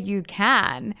 where you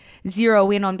can,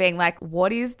 zero in on being like,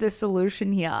 what is the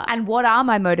solution here? And what are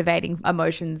my motivating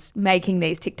emotions making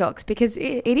these TikToks? Because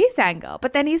it is anger.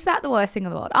 But then is that the worst thing in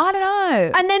the world? I don't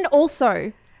know. And then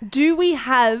also, do we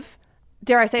have,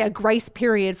 dare I say, a grace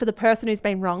period for the person who's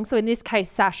been wrong? So in this case,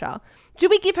 Sasha. Do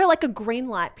we give her like a green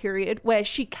light period where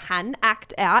she can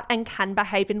act out and can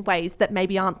behave in ways that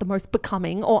maybe aren't the most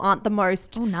becoming or aren't the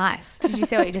most... Oh, nice. Did you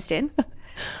see what you just did?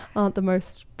 Aren't the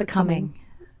most becoming.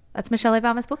 That's Michelle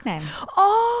Obama's book name.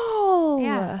 Oh.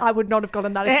 Yeah. I would not have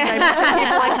gotten that if you gave it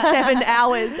for like 7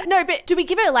 hours. No, but do we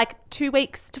give her like 2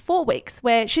 weeks to 4 weeks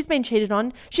where she's been cheated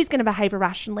on, she's going to behave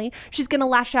irrationally, she's going to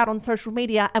lash out on social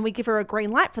media, and we give her a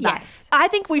green light for that? Yes. I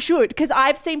think we should, because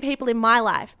I've seen people in my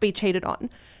life be cheated on.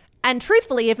 And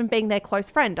truthfully, even being their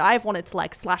close friend, I've wanted to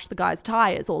like slash the guy's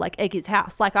tires or like egg his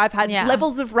house. Like I've had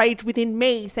levels of rage within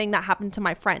me seeing that happen to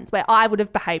my friends where I would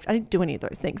have behaved. I didn't do any of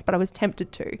those things, but I was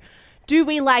tempted to. Do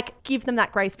we like give them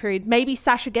that grace period? Maybe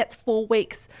Sasha gets 4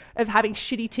 weeks of having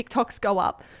shitty TikToks go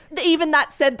up. Even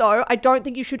that said though, I don't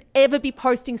think you should ever be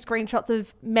posting screenshots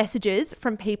of messages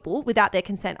from people without their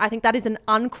consent. I think that is an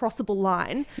uncrossable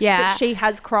line that she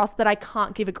has crossed that I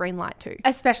can't give a green light to.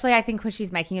 Especially I think when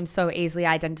she's making him so easily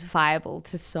identifiable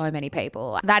to so many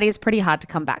people. That is pretty hard to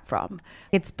come back from.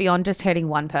 It's beyond just hurting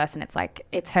one person. It's like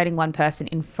it's hurting one person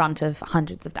in front of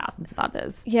hundreds of thousands of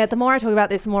others. Yeah, the more I talk about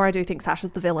this, the more I do think Sasha's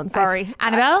the villain. Sorry.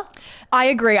 Annabelle? I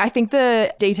agree. I think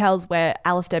the details where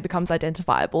Alistair becomes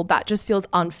identifiable, that just feels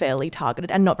unfairly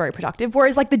targeted and not very productive.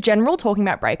 Whereas like the general talking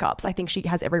about breakups, I think she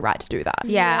has every right to do that.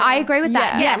 Yeah, I agree with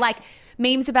that. Yeah. Yeah, like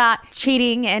memes about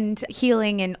cheating and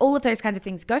healing and all of those kinds of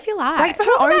things. Go for your life. Great for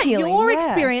her Talk own about healing. your Yeah.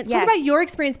 experience. Yes. Talk about your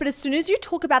experience. But as soon as you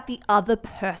talk about the other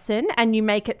person and you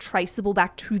make it traceable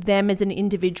back to them as an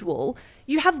individual,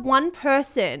 you have one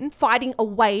person fighting a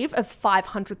wave of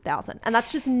 500,000. And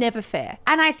that's just never fair.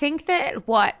 And I think that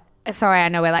sorry, I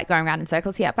know we're like going around in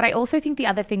circles here, but I also think the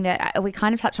other thing that we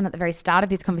kind of touched on at the very start of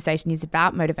this conversation is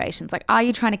about motivations. Like, are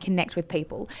you trying to connect with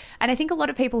people? And I think a lot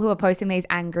of people who are posting these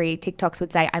angry TikToks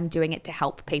would say, I'm doing it to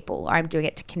help people or I'm doing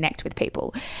it to connect with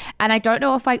people. And I don't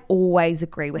know if I always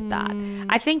agree with that.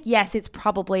 I think, yes, it's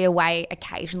probably a way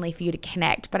occasionally for you to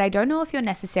connect, but I don't know if you're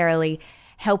necessarily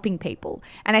helping people.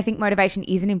 And I think motivation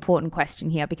is an important question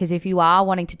here because if you are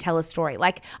wanting to tell a story,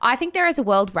 like I think there is a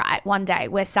world, right, one day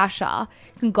where Sasha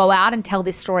can go out and tell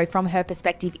this story from her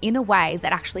perspective in a way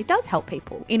that actually does help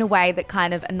people, in a way that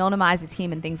kind of anonymizes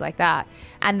him and things like that,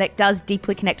 and that does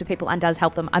deeply connect with people and does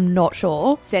help them. I'm not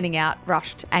sure sending out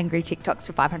rushed, angry TikToks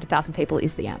to 500,000 people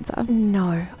is the answer.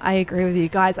 No, I agree with you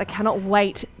guys. I cannot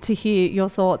wait to hear your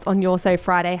thoughts on Your So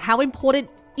Friday. How important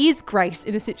is grace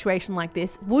in a situation like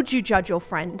this? Would you judge your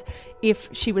friend if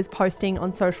she was posting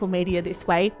on social media this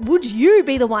way? Would you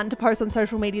be the one to post on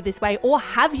social media this way, or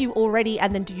have you already,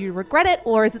 and then do you regret it,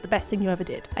 or is it the best thing you ever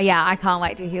did? Yeah, I can't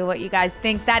wait to hear what you guys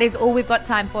think. That is all we've got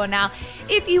time for now.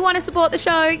 If you want to support the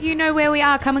show, you know where we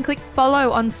are. Come and click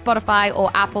follow on Spotify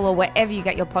or Apple or wherever you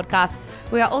get your podcasts.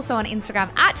 We are also on Instagram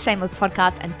at Shameless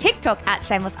Podcast and TikTok at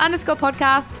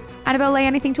Shameless_podcast. Annabelle Lee,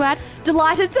 anything to add?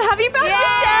 Delighted to have you back, Yay!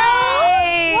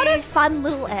 Michelle. What a fun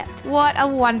little app. What a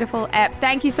wonderful app.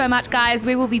 Thank you so much, guys.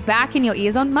 We will be back in your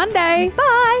ears on Monday.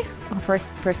 Bye. Oh,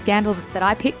 for a scandal that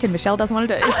I picked and Michelle doesn't want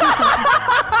to do.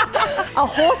 A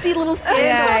horsey little scandal.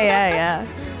 Yeah.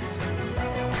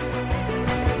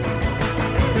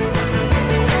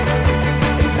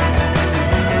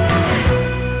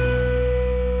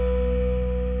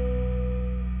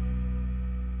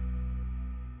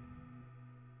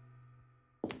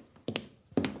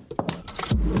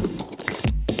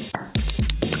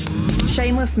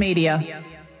 Shameless Media.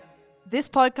 This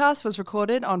podcast was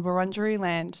recorded on Wurundjeri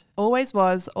land. Always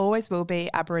was, always will be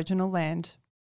Aboriginal land.